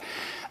tako dalje.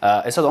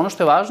 Sad, ono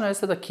što je važno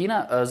jeste da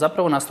Kina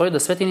zapravo nastoji da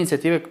sve te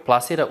inicijative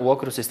plasira u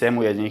okviru sistema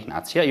Ujedinjenih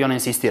nacija i ona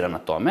insistira na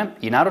tome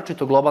i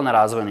naročito globalna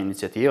razvojna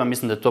inicijativa,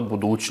 mislim da je to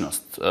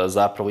budućnost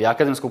zapravo i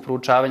akademskog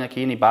proučavanja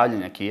Kine i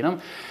bavljenja Kinom.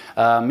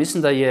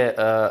 Mislim da je,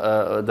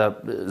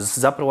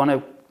 zapravo ona je,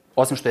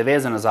 osim što je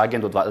vezana za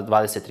agendu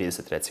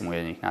 2030, recimo,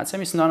 Ujedinjenih nacija,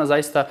 mislim da ona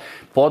zaista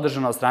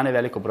podržana od strane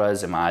velikog broja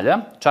zemalja,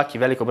 čak i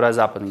velikog broja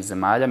zapadnih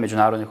zemalja,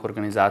 međunarodnih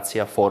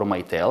organizacija, foruma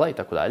i tela i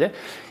tako dalje.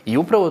 I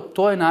upravo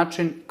to je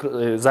način,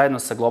 zajedno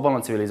sa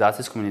globalnom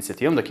civilizacijskom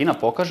inicijativom, da Kina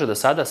pokaže da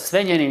sada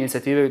sve njene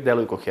inicijative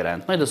deluju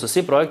koherentno i da su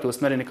svi projekti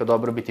usmereni ka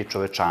dobrobiti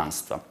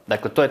čovečanstva.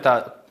 Dakle, to je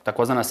ta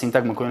takozvana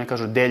sintagma koju ne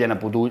kažu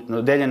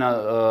deljena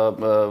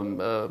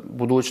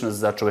budućnost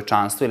za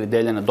čovečanstvo ili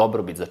deljena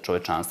dobrobit za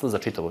čovečanstvo, za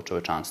čitavo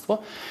čovečanstvo.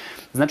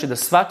 Znači da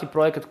svaki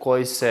projekat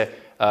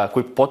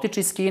koji potiče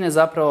iz Kine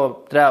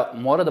zapravo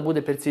mora da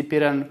bude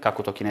percipiran,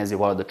 kako to Kinezi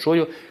vole da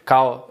čuju,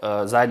 kao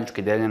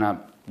zajednički deljena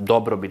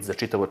dobrobit za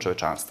čitavo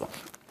čovečanstvo.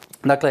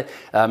 Dakle,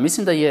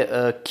 mislim da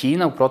je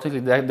Kina u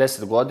proteklih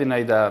 10 godina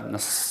i da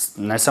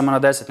ne samo na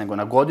 10, nego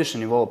na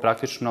godišnjem nivou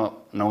praktično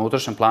na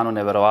unutrašnjem planu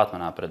neverovatno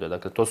napreduje.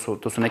 Dakle,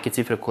 to su neke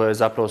cifre koje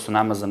zapravo su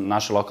nama za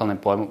naše lokalne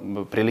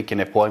prilike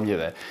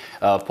nepojmljive.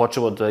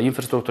 Počevo od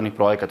infrastrukturnih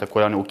projekata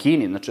koje oni u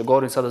Kini, znači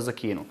govorim sada za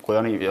Kinu, koje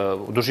oni,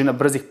 dužina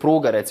brzih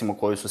pruga recimo,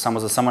 koji su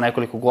za samo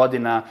nekoliko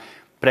godina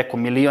preko 1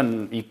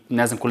 milion i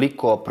ne znam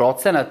koliko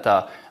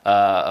procenata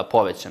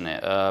povećane.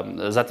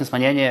 Zatim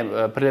smanjenje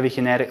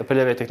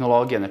prljave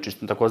tehnologije,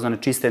 znači takozvane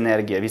čiste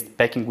energije. Vi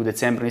Peking u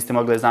decembru niste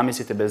mogli da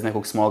zamislite bez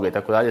nekog smoga i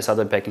tako dalje.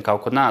 Sada je Peking kao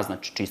kod nas,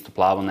 znači čisto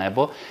plavo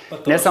nebo.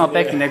 Ne samo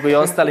Peking, nego i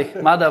ostalih.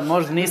 Mada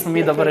možda nismo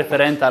mi dobar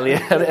referent, ali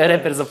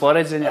reper za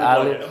poređenje.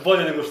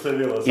 Bolje nego što je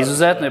bilo.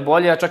 Izuzetno je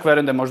bolje, ja čak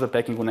verujem da je možda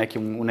Peking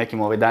u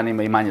nekim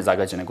danima i manje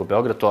zagađen nego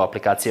Beograd, to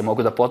aplikacije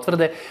mogu da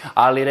potvrde,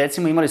 ali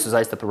recimo imali su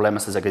zaista problema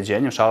sa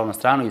zagađenjem, šalom na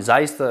stranu, i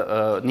zaista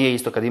nije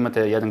isto kad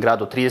imate jedan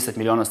grad od 30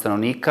 miliona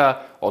stanovnika,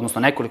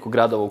 odnosno nekoliko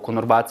gradova u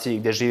konurbaciji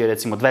gde živi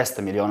recimo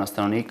 200 miliona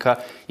stanovnika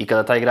i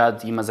kada taj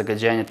grad ima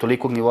zagađenje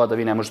tolikog nivoa da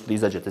vi ne možete da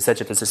izađete.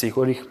 Sećate se svih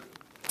onih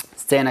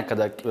scena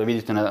kada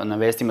vidite na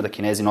vestima da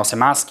Kinezi nose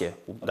maske,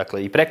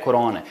 dakle i pre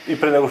korone. I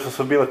pre nego što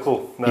su bile cool.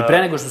 I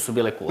pre nego što su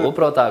bile cool,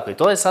 upravo tako. I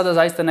to je sada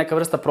zaista neka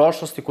vrsta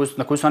prošlosti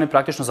na koju su oni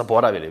praktično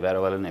zaboravili,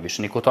 verovali ili ne,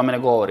 više niko o tome ne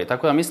govori.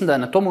 Tako da mislim da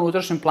na tom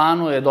unutrašnjem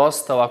planu je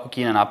dosta ovako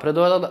Kina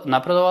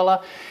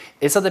napredovala.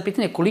 Sada je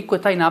pitanje koliko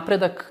je taj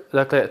napredak,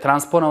 dakle,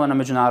 transponovan na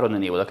međunarodni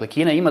nivo. Dakle,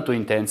 Kina ima tu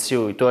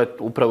intenciju i to je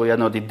upravo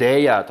jedna od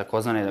ideja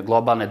takozvane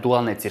globalne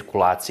dualne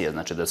cirkulacije.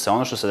 Znači, da se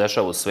ono što se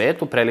dešava u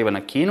svetu preliva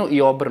na Kinu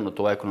i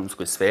obrnuto u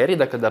ekonomskoj sferi.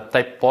 Dakle, da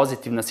taj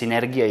pozitivna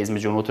sinergija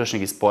između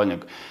unutrašnjeg i spoljnog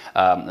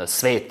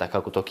sveta,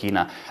 kako to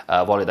Kina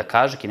voli da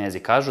kaže, Kinezi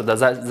kažu, da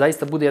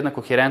zaista bude jedna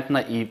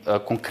koherentna i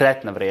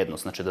konkretna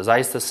vrednost. Znači, da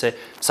zaista se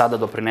sada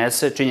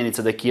doprinese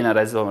činjenica da je Kina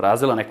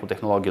razvila neku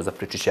tehnologiju za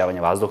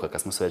prečišćavanje vazduha,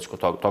 kad smo se već kod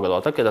toga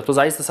dotakli, da to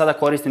zaista sada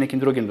koristi nekim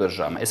drugim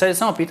državama. Sad je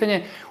samo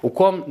pitanje u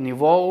kom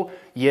nivou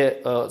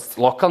je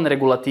lokalne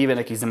regulative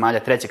nekih zemalja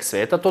trećeg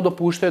sveta to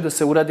dopuštaju da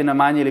se uradi na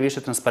manje ili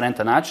više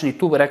transparentan način i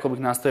tu, rekao bih,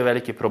 nastaju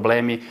veliki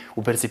problemi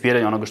u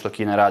percipiranju onoga što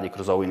Kina radi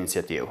kroz ovu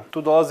inicijativu.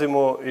 Tu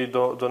dolazimo i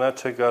do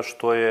nečega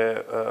što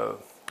je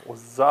u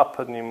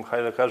zapadnim,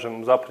 hajde da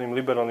kažem, zapadnim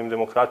liberalnim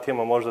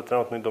demokratijama možda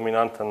trenutno i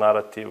dominantan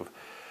narativ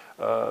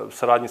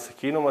saradnji sa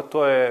Kinom, a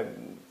to je,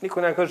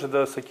 niko ne kaže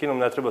da sa Kinom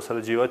ne treba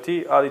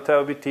sarađivati, ali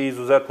treba biti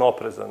izuzetno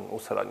oprezan u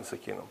saradnji sa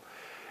Kinom.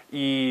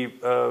 I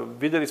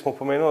videli smo,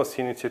 pomenuo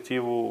si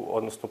inicijativu,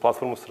 odnosno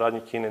platformu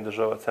saradnje Kine i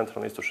država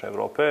Centralne i Istočne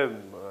Europe,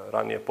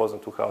 ranije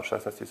poznatu kao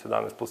 16 i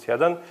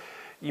 17+1,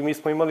 i mi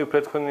smo imali u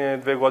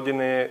prethodne 2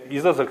 godine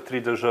izlazak 3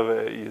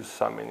 države iz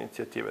same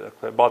inicijative.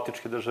 Dakle,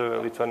 Baltičke države,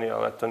 Litvanija,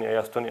 Letonija i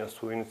Estonija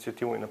su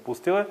inicijativu i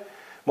napustile.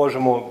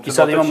 I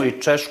sad imamo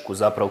i Češku,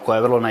 zapravo, koja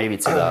je vrlo na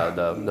ivici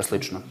da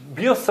slično.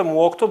 Bio sam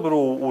u oktobru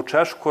u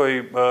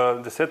Češkoj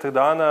 10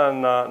 dana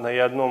na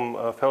jednom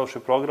fellowship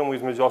programu.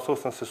 Između ostalog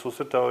sam se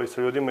susretao i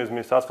sa ljudima iz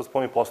Ministarstva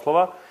spoljnih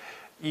poslova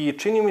i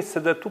čini mi se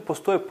da tu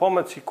postoje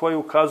pomaci koji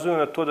ukazuju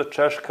na to da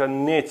Češka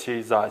neće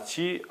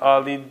izaći,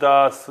 ali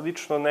da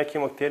slično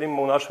nekim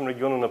akterima u našem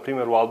regionu, na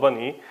primjer u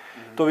Albaniji,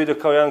 to vide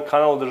kao jedan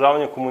kanal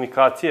održavanja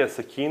komunikacije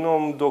sa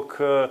Kinom, dok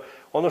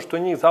ono što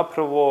njih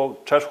zapravo,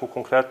 Češku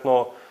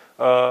konkretno,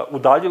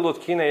 udaljilo od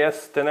Kine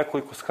jeste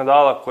nekoliko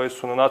skandala koji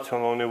su na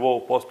nacionalnom nivou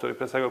postojali,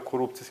 pre svega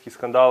korupcijskih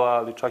skandala,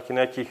 ali čak i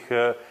nekih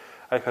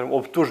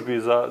optužbi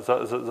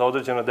za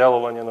određena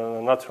delovanja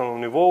na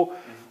nacionalnom nivou,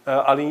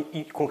 ali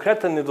i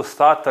konkretan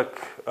nedostatak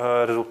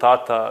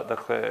rezultata,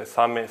 dakle,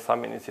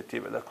 same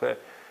inicijative. Dakle,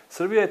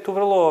 Srbija je tu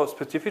vrlo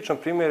specifičan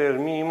primjer jer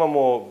mi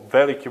imamo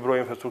veliki broj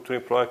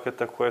infrastrukturnih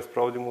projekata koje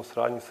sprovodimo u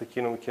saradnji sa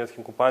Kinom i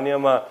kineskim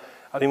kompanijama,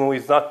 ali imamo i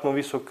znatno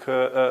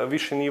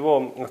više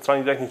nivo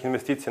stranih direktnih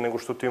investicija nego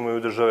što to imaju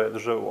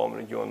države u ovom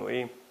regionu.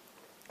 I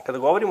kada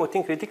govorimo o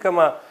tim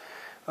kritikama,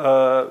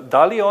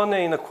 da li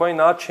one i na koji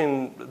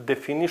način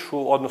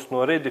definišu,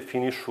 odnosno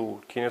redefinišu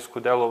kinesko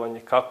delovanje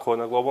kako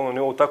na globalnom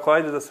nivou, tako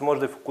ajde da se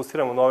možda i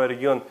fokusiramo na ovaj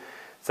region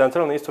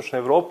Centralne i Istočne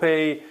Europe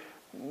i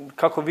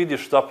kako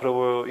vidiš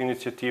zapravo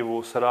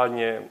inicijativu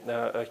saradnje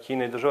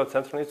Kine i država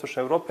Centralne i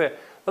Istočne Evrope,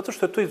 zato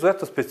što je to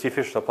izuzetno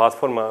specifična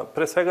platforma.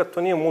 Pre svega,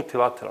 to nije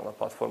multilateralna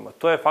platforma.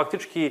 To je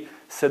faktički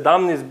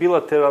 17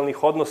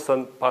 bilateralnih odnosa,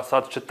 pa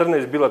sad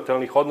 14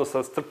 bilateralnih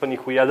odnosa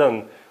strpanih u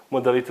jedan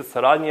modalitet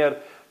saradnje, jer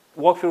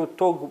u okviru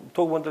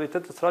tog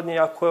modaliteta saradnje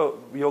jako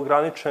je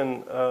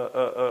ograničen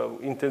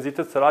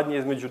intenzitet saradnje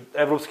između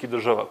evropskih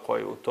država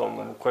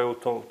koje u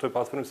toj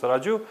platformi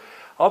sarađuju.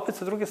 A opet,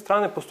 sa druge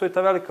strane, postoji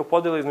ta velika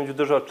podela između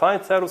država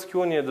članica Evropske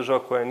unije, država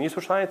koje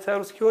nisu članice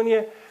Evropske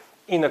unije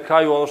i na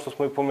kraju ono što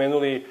smo i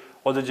pomenuli,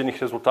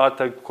 određenih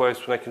rezultata koje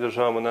su nekim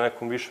državama na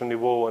nekom višem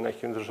nivou, a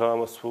nekim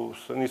državama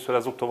nisu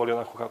rezultovali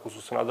onako kako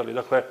su se nadali.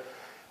 Dakle,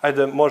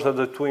 ajde možda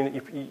da tu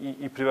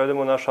i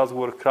privedemo naš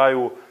razgovor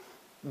kraju,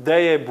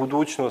 gde je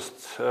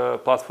budućnost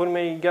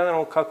platforme i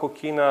generalno kako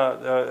Kina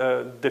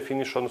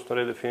definiše, odnosno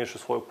redefiniše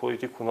svoju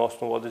politiku na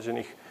osnovu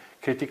određenih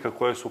kritika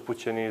koje su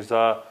upućeni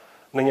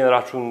na njen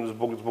račun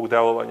zbog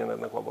delovanja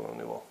na globalnom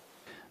nivou.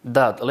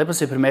 Da, lepo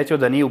se je primetio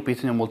da nije u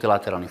pitanju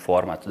multilateralni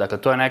format. Dakle,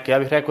 to je ja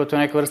bih rekao, to je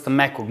neka vrsta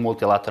mekog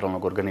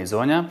multilateralnog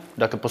organizovanja.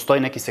 Dakle,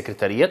 postoji neki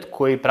sekretarijat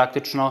koji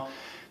praktično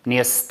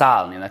nije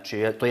stalni.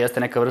 Znači, to jeste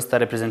neka vrsta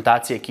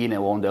reprezentacije Kine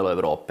u ovom delu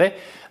Evrope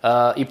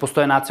i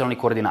postoje nacionalni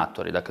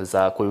koordinatori, dakle,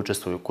 za koji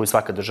učestvuju, koji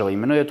svaka država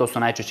imenuje. To su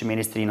najčešće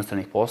ministri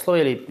inostranih poslova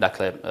ili,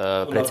 dakle,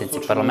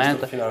 predsjednici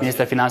parlamenta,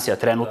 ministar finansija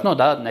trenutno,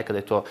 da, nekada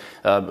je to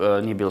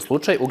nije bilo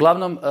slučaj.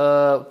 Uglavnom,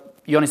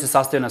 i oni se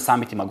sastaju na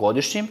samitima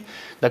godišnjim.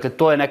 Dakle,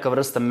 to je neka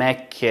vrsta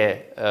meke,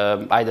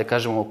 ajde da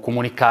kažemo,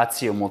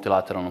 komunikacije u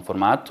multilateralnom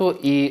formatu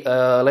i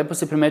lepo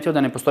se primetio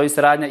da ne postoji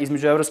saradnja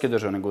između evropske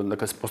države, nego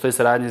dakle, postoji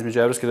saradnja između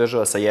evropske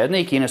država sa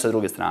jedne i Kine sa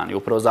druge strane.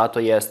 Upravo zato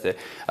jeste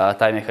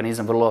taj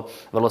mehanizam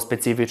vrlo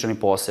specifičan i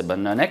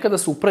poseban. Nekada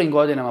su u prvim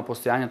godinama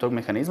postojanja tog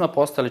mehanizma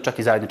postojali čak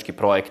i zajednički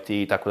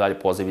projekti i tako dalje,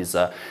 pozivi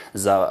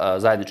za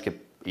zajedničke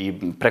i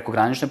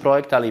prekogranične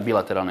projekte, ali i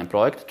bilateralne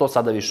projekte. To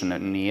sada više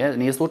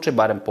nije slučaj,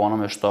 barem po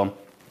onome što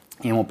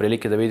imamo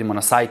prilike da vidimo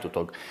na sajtu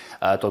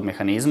tog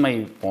mehanizma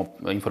i po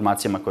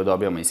informacijama koje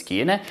dobijamo iz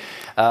Kine.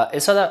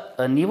 Sada,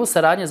 nivo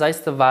saradnje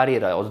zaista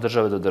varira od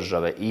države do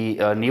države i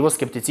nivo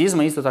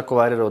skepticizma isto tako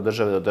varira od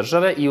države do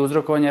države i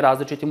uzrokovanje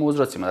različitim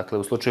uzrocima. Dakle,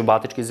 u slučaju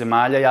baltičkih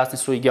zemalja jasni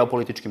su i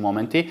geopolitički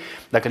momenti,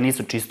 dakle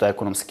nisu čisto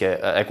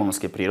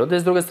ekonomske prirode.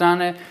 S druge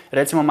strane,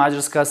 recimo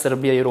Mađarska,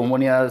 Srbija i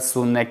Rumunija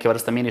su neke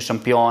vrsta mini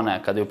šampiona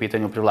kada je u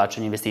pitanju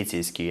privlačenja investicije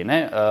iz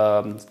Kine.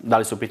 Da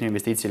li su u pitanju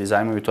investicije ili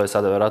zajmovi, to je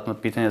sada verovatno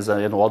pitanje za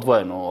jednu odvojenu,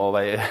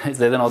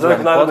 za jedan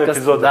odvojeni podkast.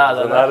 Za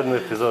narednu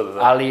epizodu.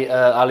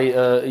 Ali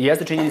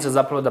jeste činjenica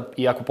zapravo da,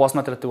 i ako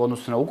posmatrate u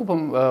odnosu na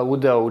ukupan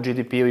udeo u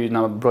GDP-u i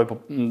na broj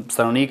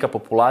stanovnika,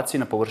 populaciju,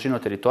 na površinu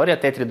teritorija,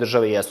 te tri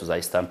države jesu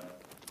zaista,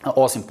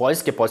 osim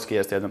Poljske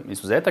jeste jedan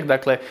izuzetak,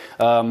 dakle,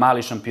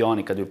 mali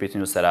šampioni kada je u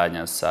pitanju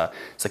saradnja sa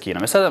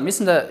Kinom. Sada,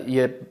 mislim da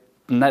je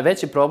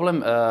najveći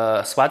problem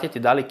shvatiti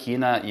da li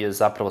Kina je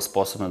zapravo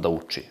sposobna da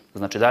uči.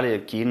 Znači, da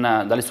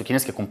li su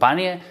kineske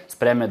kompanije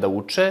spremne da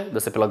uče, da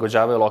se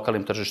prilagođavaju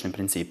lokalnim tržišnim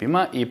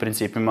principima i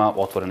principima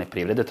otvorene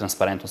privrede,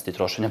 transparentnosti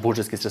trošenja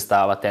budžetskih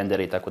sredstava,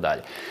 tendera i tako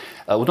dalje.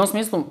 U tom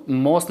smislu,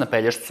 most na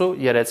Pelješcu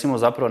je recimo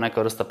zapravo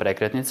neka vrsta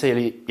prekretnice,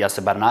 ili ja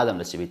se bar nadam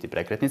da će biti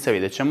prekretnice,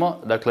 vidjet ćemo.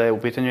 Dakle, u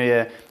pitanju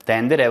je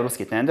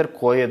evropski tender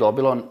koji je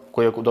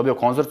dobio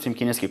konzorcijum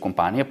kineskih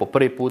kompanija po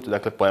prvi put,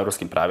 dakle, po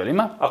evropskim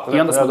pravilima. Ako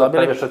neko ne zna,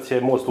 Pelješac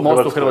je most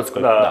u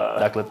Hrvatskoj. Da,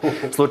 dakle,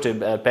 slučaj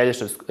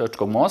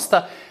Pelješčevskog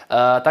mosta.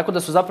 Tako da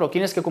su zapravo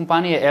kineske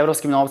kompanije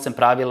evropskim novcem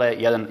pravile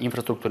jedan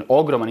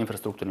ogroman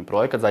infrastrukturni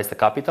projekat, zaista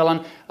kapitalan,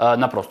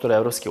 na prostoru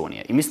Evropske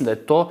unije. I mislim da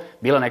je to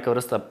bila neka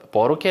vrsta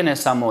poruke, ne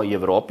samo i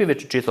Evropi,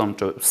 već i čitavom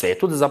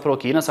svetu, da zapravo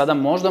Kina sada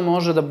možda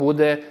može da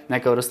bude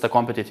neka vrsta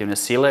kompetitivne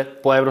sile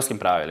po evropskim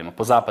pravilima,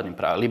 po zapadnim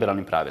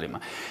liberalnim pravilima.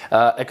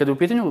 Kada je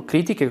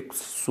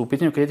u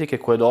pitanju kritike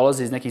koje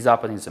dolaze iz nekih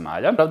zapadnih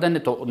zemalja, pravda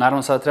je to,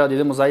 naravno sada treba da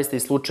idemo zaista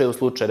iz slučaja u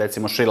slučaj,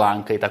 recimo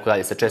Šrilanka i tako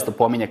dalje, se često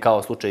pominje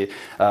kao slučaj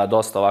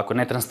dosta ovako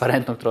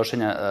netransparentnog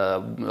trošenja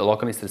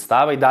lokalnih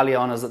sredstava i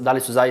da li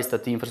su zaista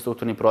ti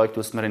infrastrukturni projekti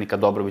usmereni ka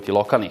dobrobiti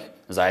lokalnih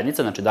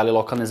zajednica, znači da li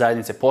lokalne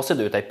zajednice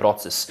posjeduju taj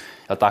proces, je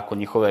li tako,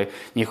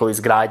 njihove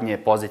izgradnje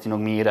pozitivnog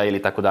mira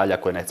ili tako dalje,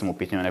 ako je recimo u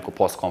pitanju neko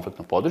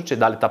postkonfliktno područje,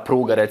 da li ta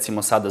pruga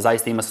recimo sada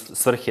zaista ima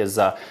svrhe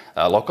za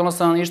lokalno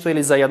stanovništvo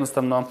ili za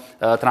jednostavno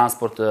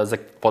transport za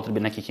potrebe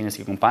nekih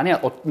kineskih kompanija.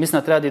 Mislim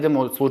da treba da idemo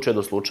od slučaja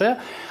do slučaja,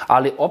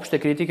 ali opšte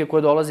kritike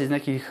koje dolaze iz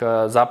nekih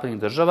zapadnih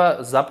država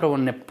zapravo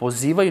ne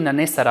pozivaju na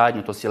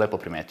nesaradnju, to si lepo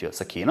primetio,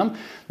 sa Kinom.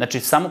 Znači,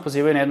 samo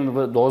pozivaju na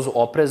jednu dozu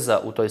opreza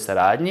u toj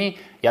saradnji.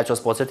 Ja ću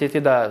vas podsjetiti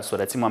da su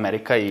recimo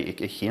Amerika i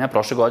Kina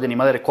prošle godine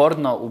imali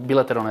rekordno u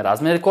bilateralnoj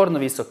razmeni, rekordno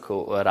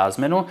visoku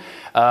razmenu.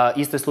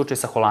 Isto je slučaj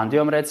sa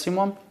Holandijom,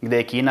 recimo, gde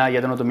je Kina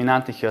jedan od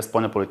dominantnih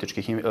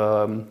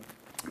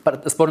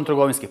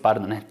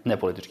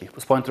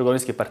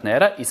spoljnotrgovinskih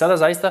partnera i sada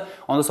zaista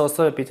onda se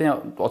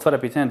otvara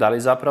pitanje da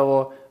li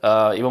zapravo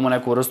imamo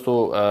neku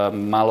vrstu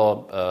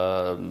malo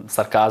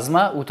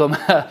sarkazma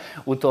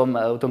u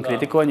tom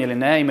kritikovanju ili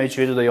ne,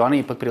 imajući u vidu da i oni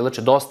ipak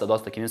privlače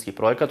dosta kineskih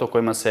projekata o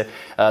kojima se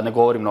ne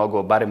govori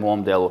mnogo, barem u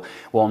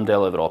ovom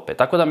delu Evrope.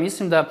 Tako da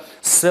mislim da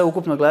sve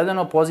ukupno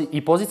gledano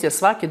i pozicija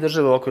svake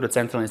države u okviru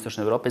Centralne i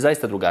Istočne Europe je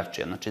zaista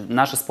drugačija. Znači,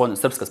 naša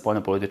srpska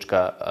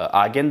spoljnopolitička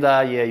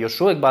agenda je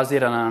još uvek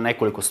bazirana na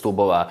nekoliko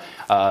stubova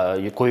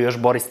koju još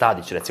Boris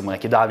Tadić, recimo,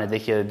 neke davne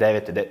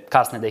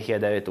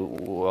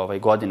 2009.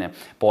 godine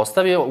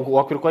postavio, u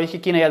okviru kojih je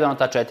Kina jedan od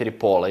ta 4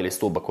 pola ili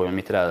stuba koju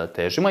mi treba da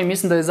težimo i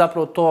mislim da je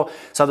zapravo to,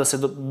 sada se,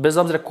 bez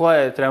obzira koja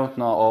je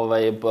trenutno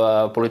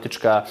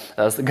politička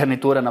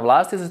garnitura na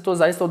vlasti, da se to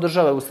zaista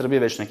održava u Srbiji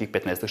već nekih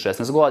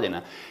 15-16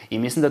 godina. I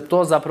mislim da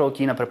to zapravo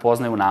Kina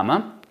prepoznaje u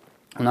nama,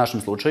 u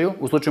našem slučaju.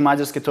 U slučaju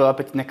Mađarske to je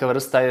opet neka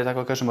vrsta,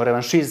 tako kažemo,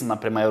 revanšizma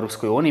prema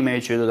Evropskoj uniji,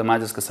 imajući u vidu da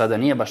Mađarska sada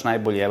nije baš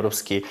najbolji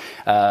evropski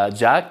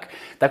đak.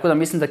 Tako da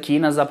mislim da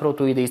Kina zapravo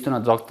tu ide isto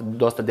na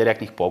dosta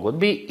direktnih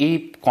pogodbi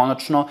i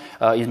konačno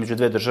između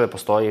dve države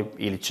postoji,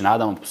 ili će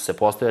nadamo se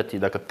postojati,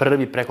 dakle,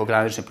 prvi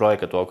prekogranični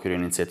projekat u okviru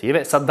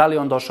inicijative. Sad, da li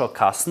on došao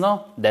kasno,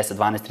 10,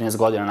 12, 13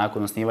 godina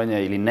nakon osnivanja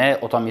ili ne,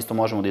 o tom isto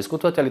možemo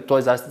diskutovati, ali to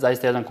je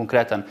zaista jedan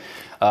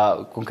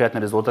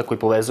konkretan rezultat koji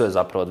povezuje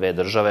zapravo dve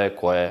države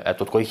koje,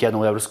 eto, od kojih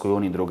jedna u Evropskoj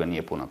uniji, druga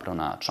nije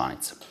punopravna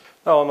članica.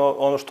 Da,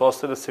 ono što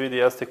ostaje da se vidi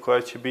jeste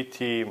koja će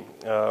biti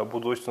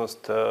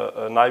budućnost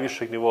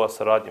najvišeg nivoa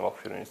saradnje u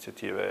okviru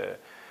inicijative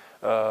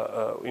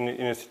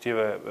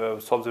inicijative,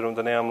 s obzirom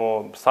da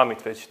nemamo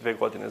summit već 2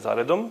 godine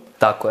zaredom.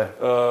 Tako je.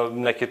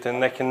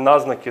 Neke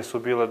naznake su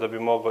bile da bi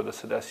mogao da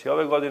se desi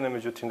ove godine,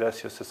 međutim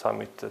desio se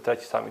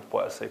treći summit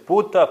Pojasa i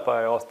puta, pa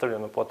je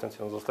ostavljeno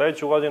potencijalno za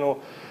sledeću godinu,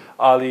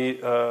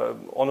 ali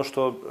ono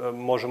što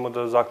možemo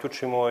da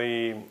zaključimo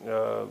i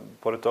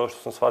pored toga što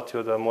sam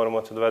shvatio da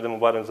moramo da te dovedemo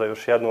barem za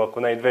još jednu, ako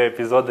ne i 2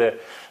 epizode,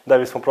 da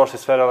bismo prošli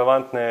sve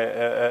relevantne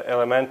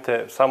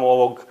elemente samo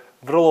ovog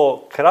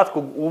vrlo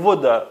kratkog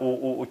uvoda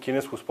u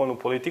kinesku spoljnu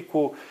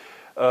politiku,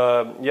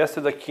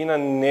 jeste da Kina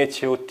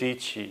neće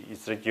otići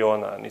iz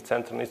regiona, ni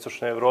Centralne,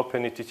 Istočne Europe,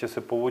 niti će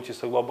se povući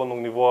sa globalnog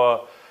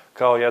nivoa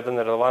kao jedan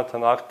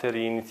relevantan akter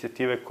i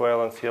inicijative koje je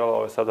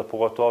lansirala sada,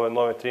 pogotovo ove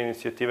nove 3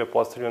 inicijative,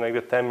 postavljaju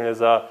negde temelje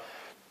za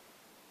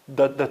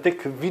da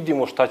tek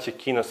vidimo šta će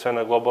Kina sve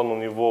na globalnom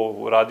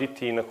nivou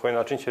raditi i na koji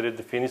način će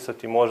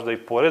redefinisati možda i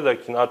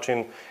poredak i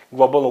način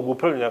globalnog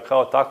upravljanja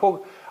kao takvog,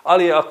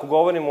 ali ako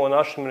govorimo o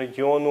našem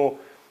regionu,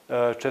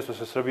 često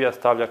se Srbija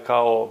stavlja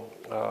kao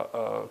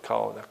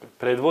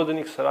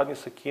predvodnik saradnje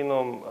sa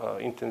Kinom,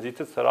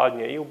 intenzitet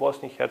saradnje i u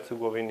Bosni i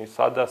Hercegovini,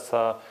 sada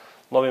sa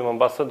novim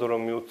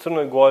ambasadorom i u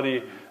Crnoj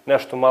Gori,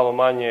 nešto malo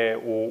manje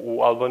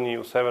u Albaniji,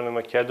 u Severnoj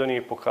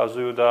Makedoniji,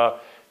 pokazuju da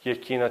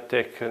je Kina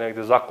tek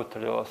negde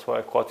zakotrljala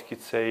svoje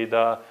kockice i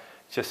da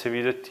će se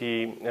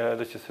videti,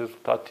 da će se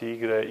rezultati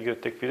igre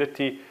tek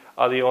videti,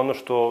 ali ono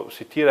što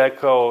si ti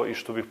rekao i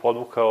što bih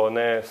podvukao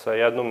ne sa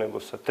jednom, nego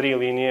sa 3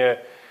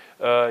 linije,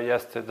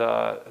 jeste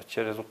da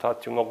će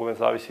rezultati u mnogome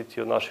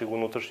zavisiti od našeg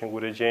unutrašnjeg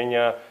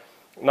uređenja,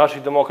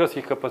 naših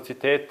demokratskih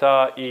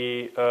kapaciteta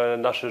i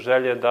naše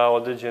želje da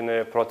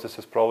određene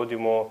procese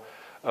sprovodimo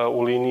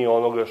u liniji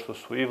onoga što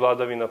su i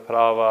vladavina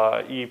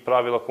prava i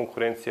pravila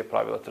konkurencije,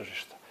 pravila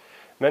tržišta.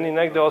 Meni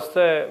negde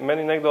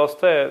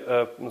ostaje,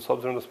 s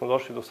obzirom da smo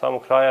došli do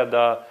samog kraja,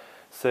 da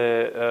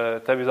se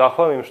tebi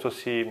zahvalim što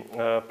si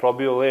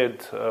probio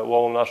led u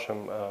ovom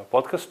našem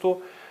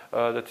podcastu,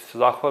 da ti se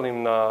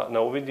zahvalim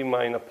na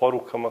uvidima i na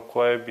porukama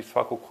koje bi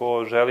svako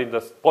ko želi da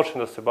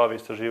počne da se bavi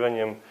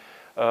istraživanjem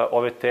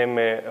ove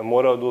teme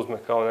morao da uzme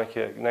kao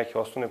neke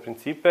osnovne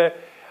principe.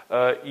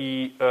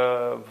 I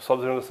s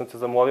obzirom da sam te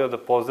zamolio da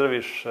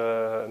pozdraviš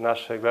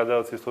naše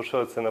gledalce i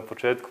slušalce na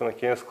početku na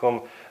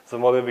kineskom,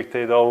 zamolio bih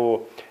te i da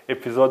ovu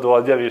epizodu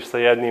odjaviš sa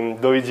jednim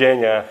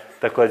doviđenja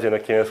takođe na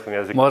kineskom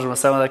jeziku. Možemo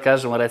samo da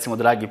kažemo, recimo,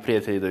 dragi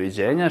prijatelji,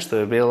 doviđenja, što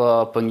je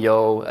bilo Peng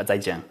You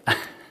Zaijian.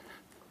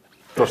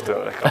 To što je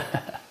on rekao.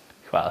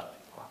 Hvala.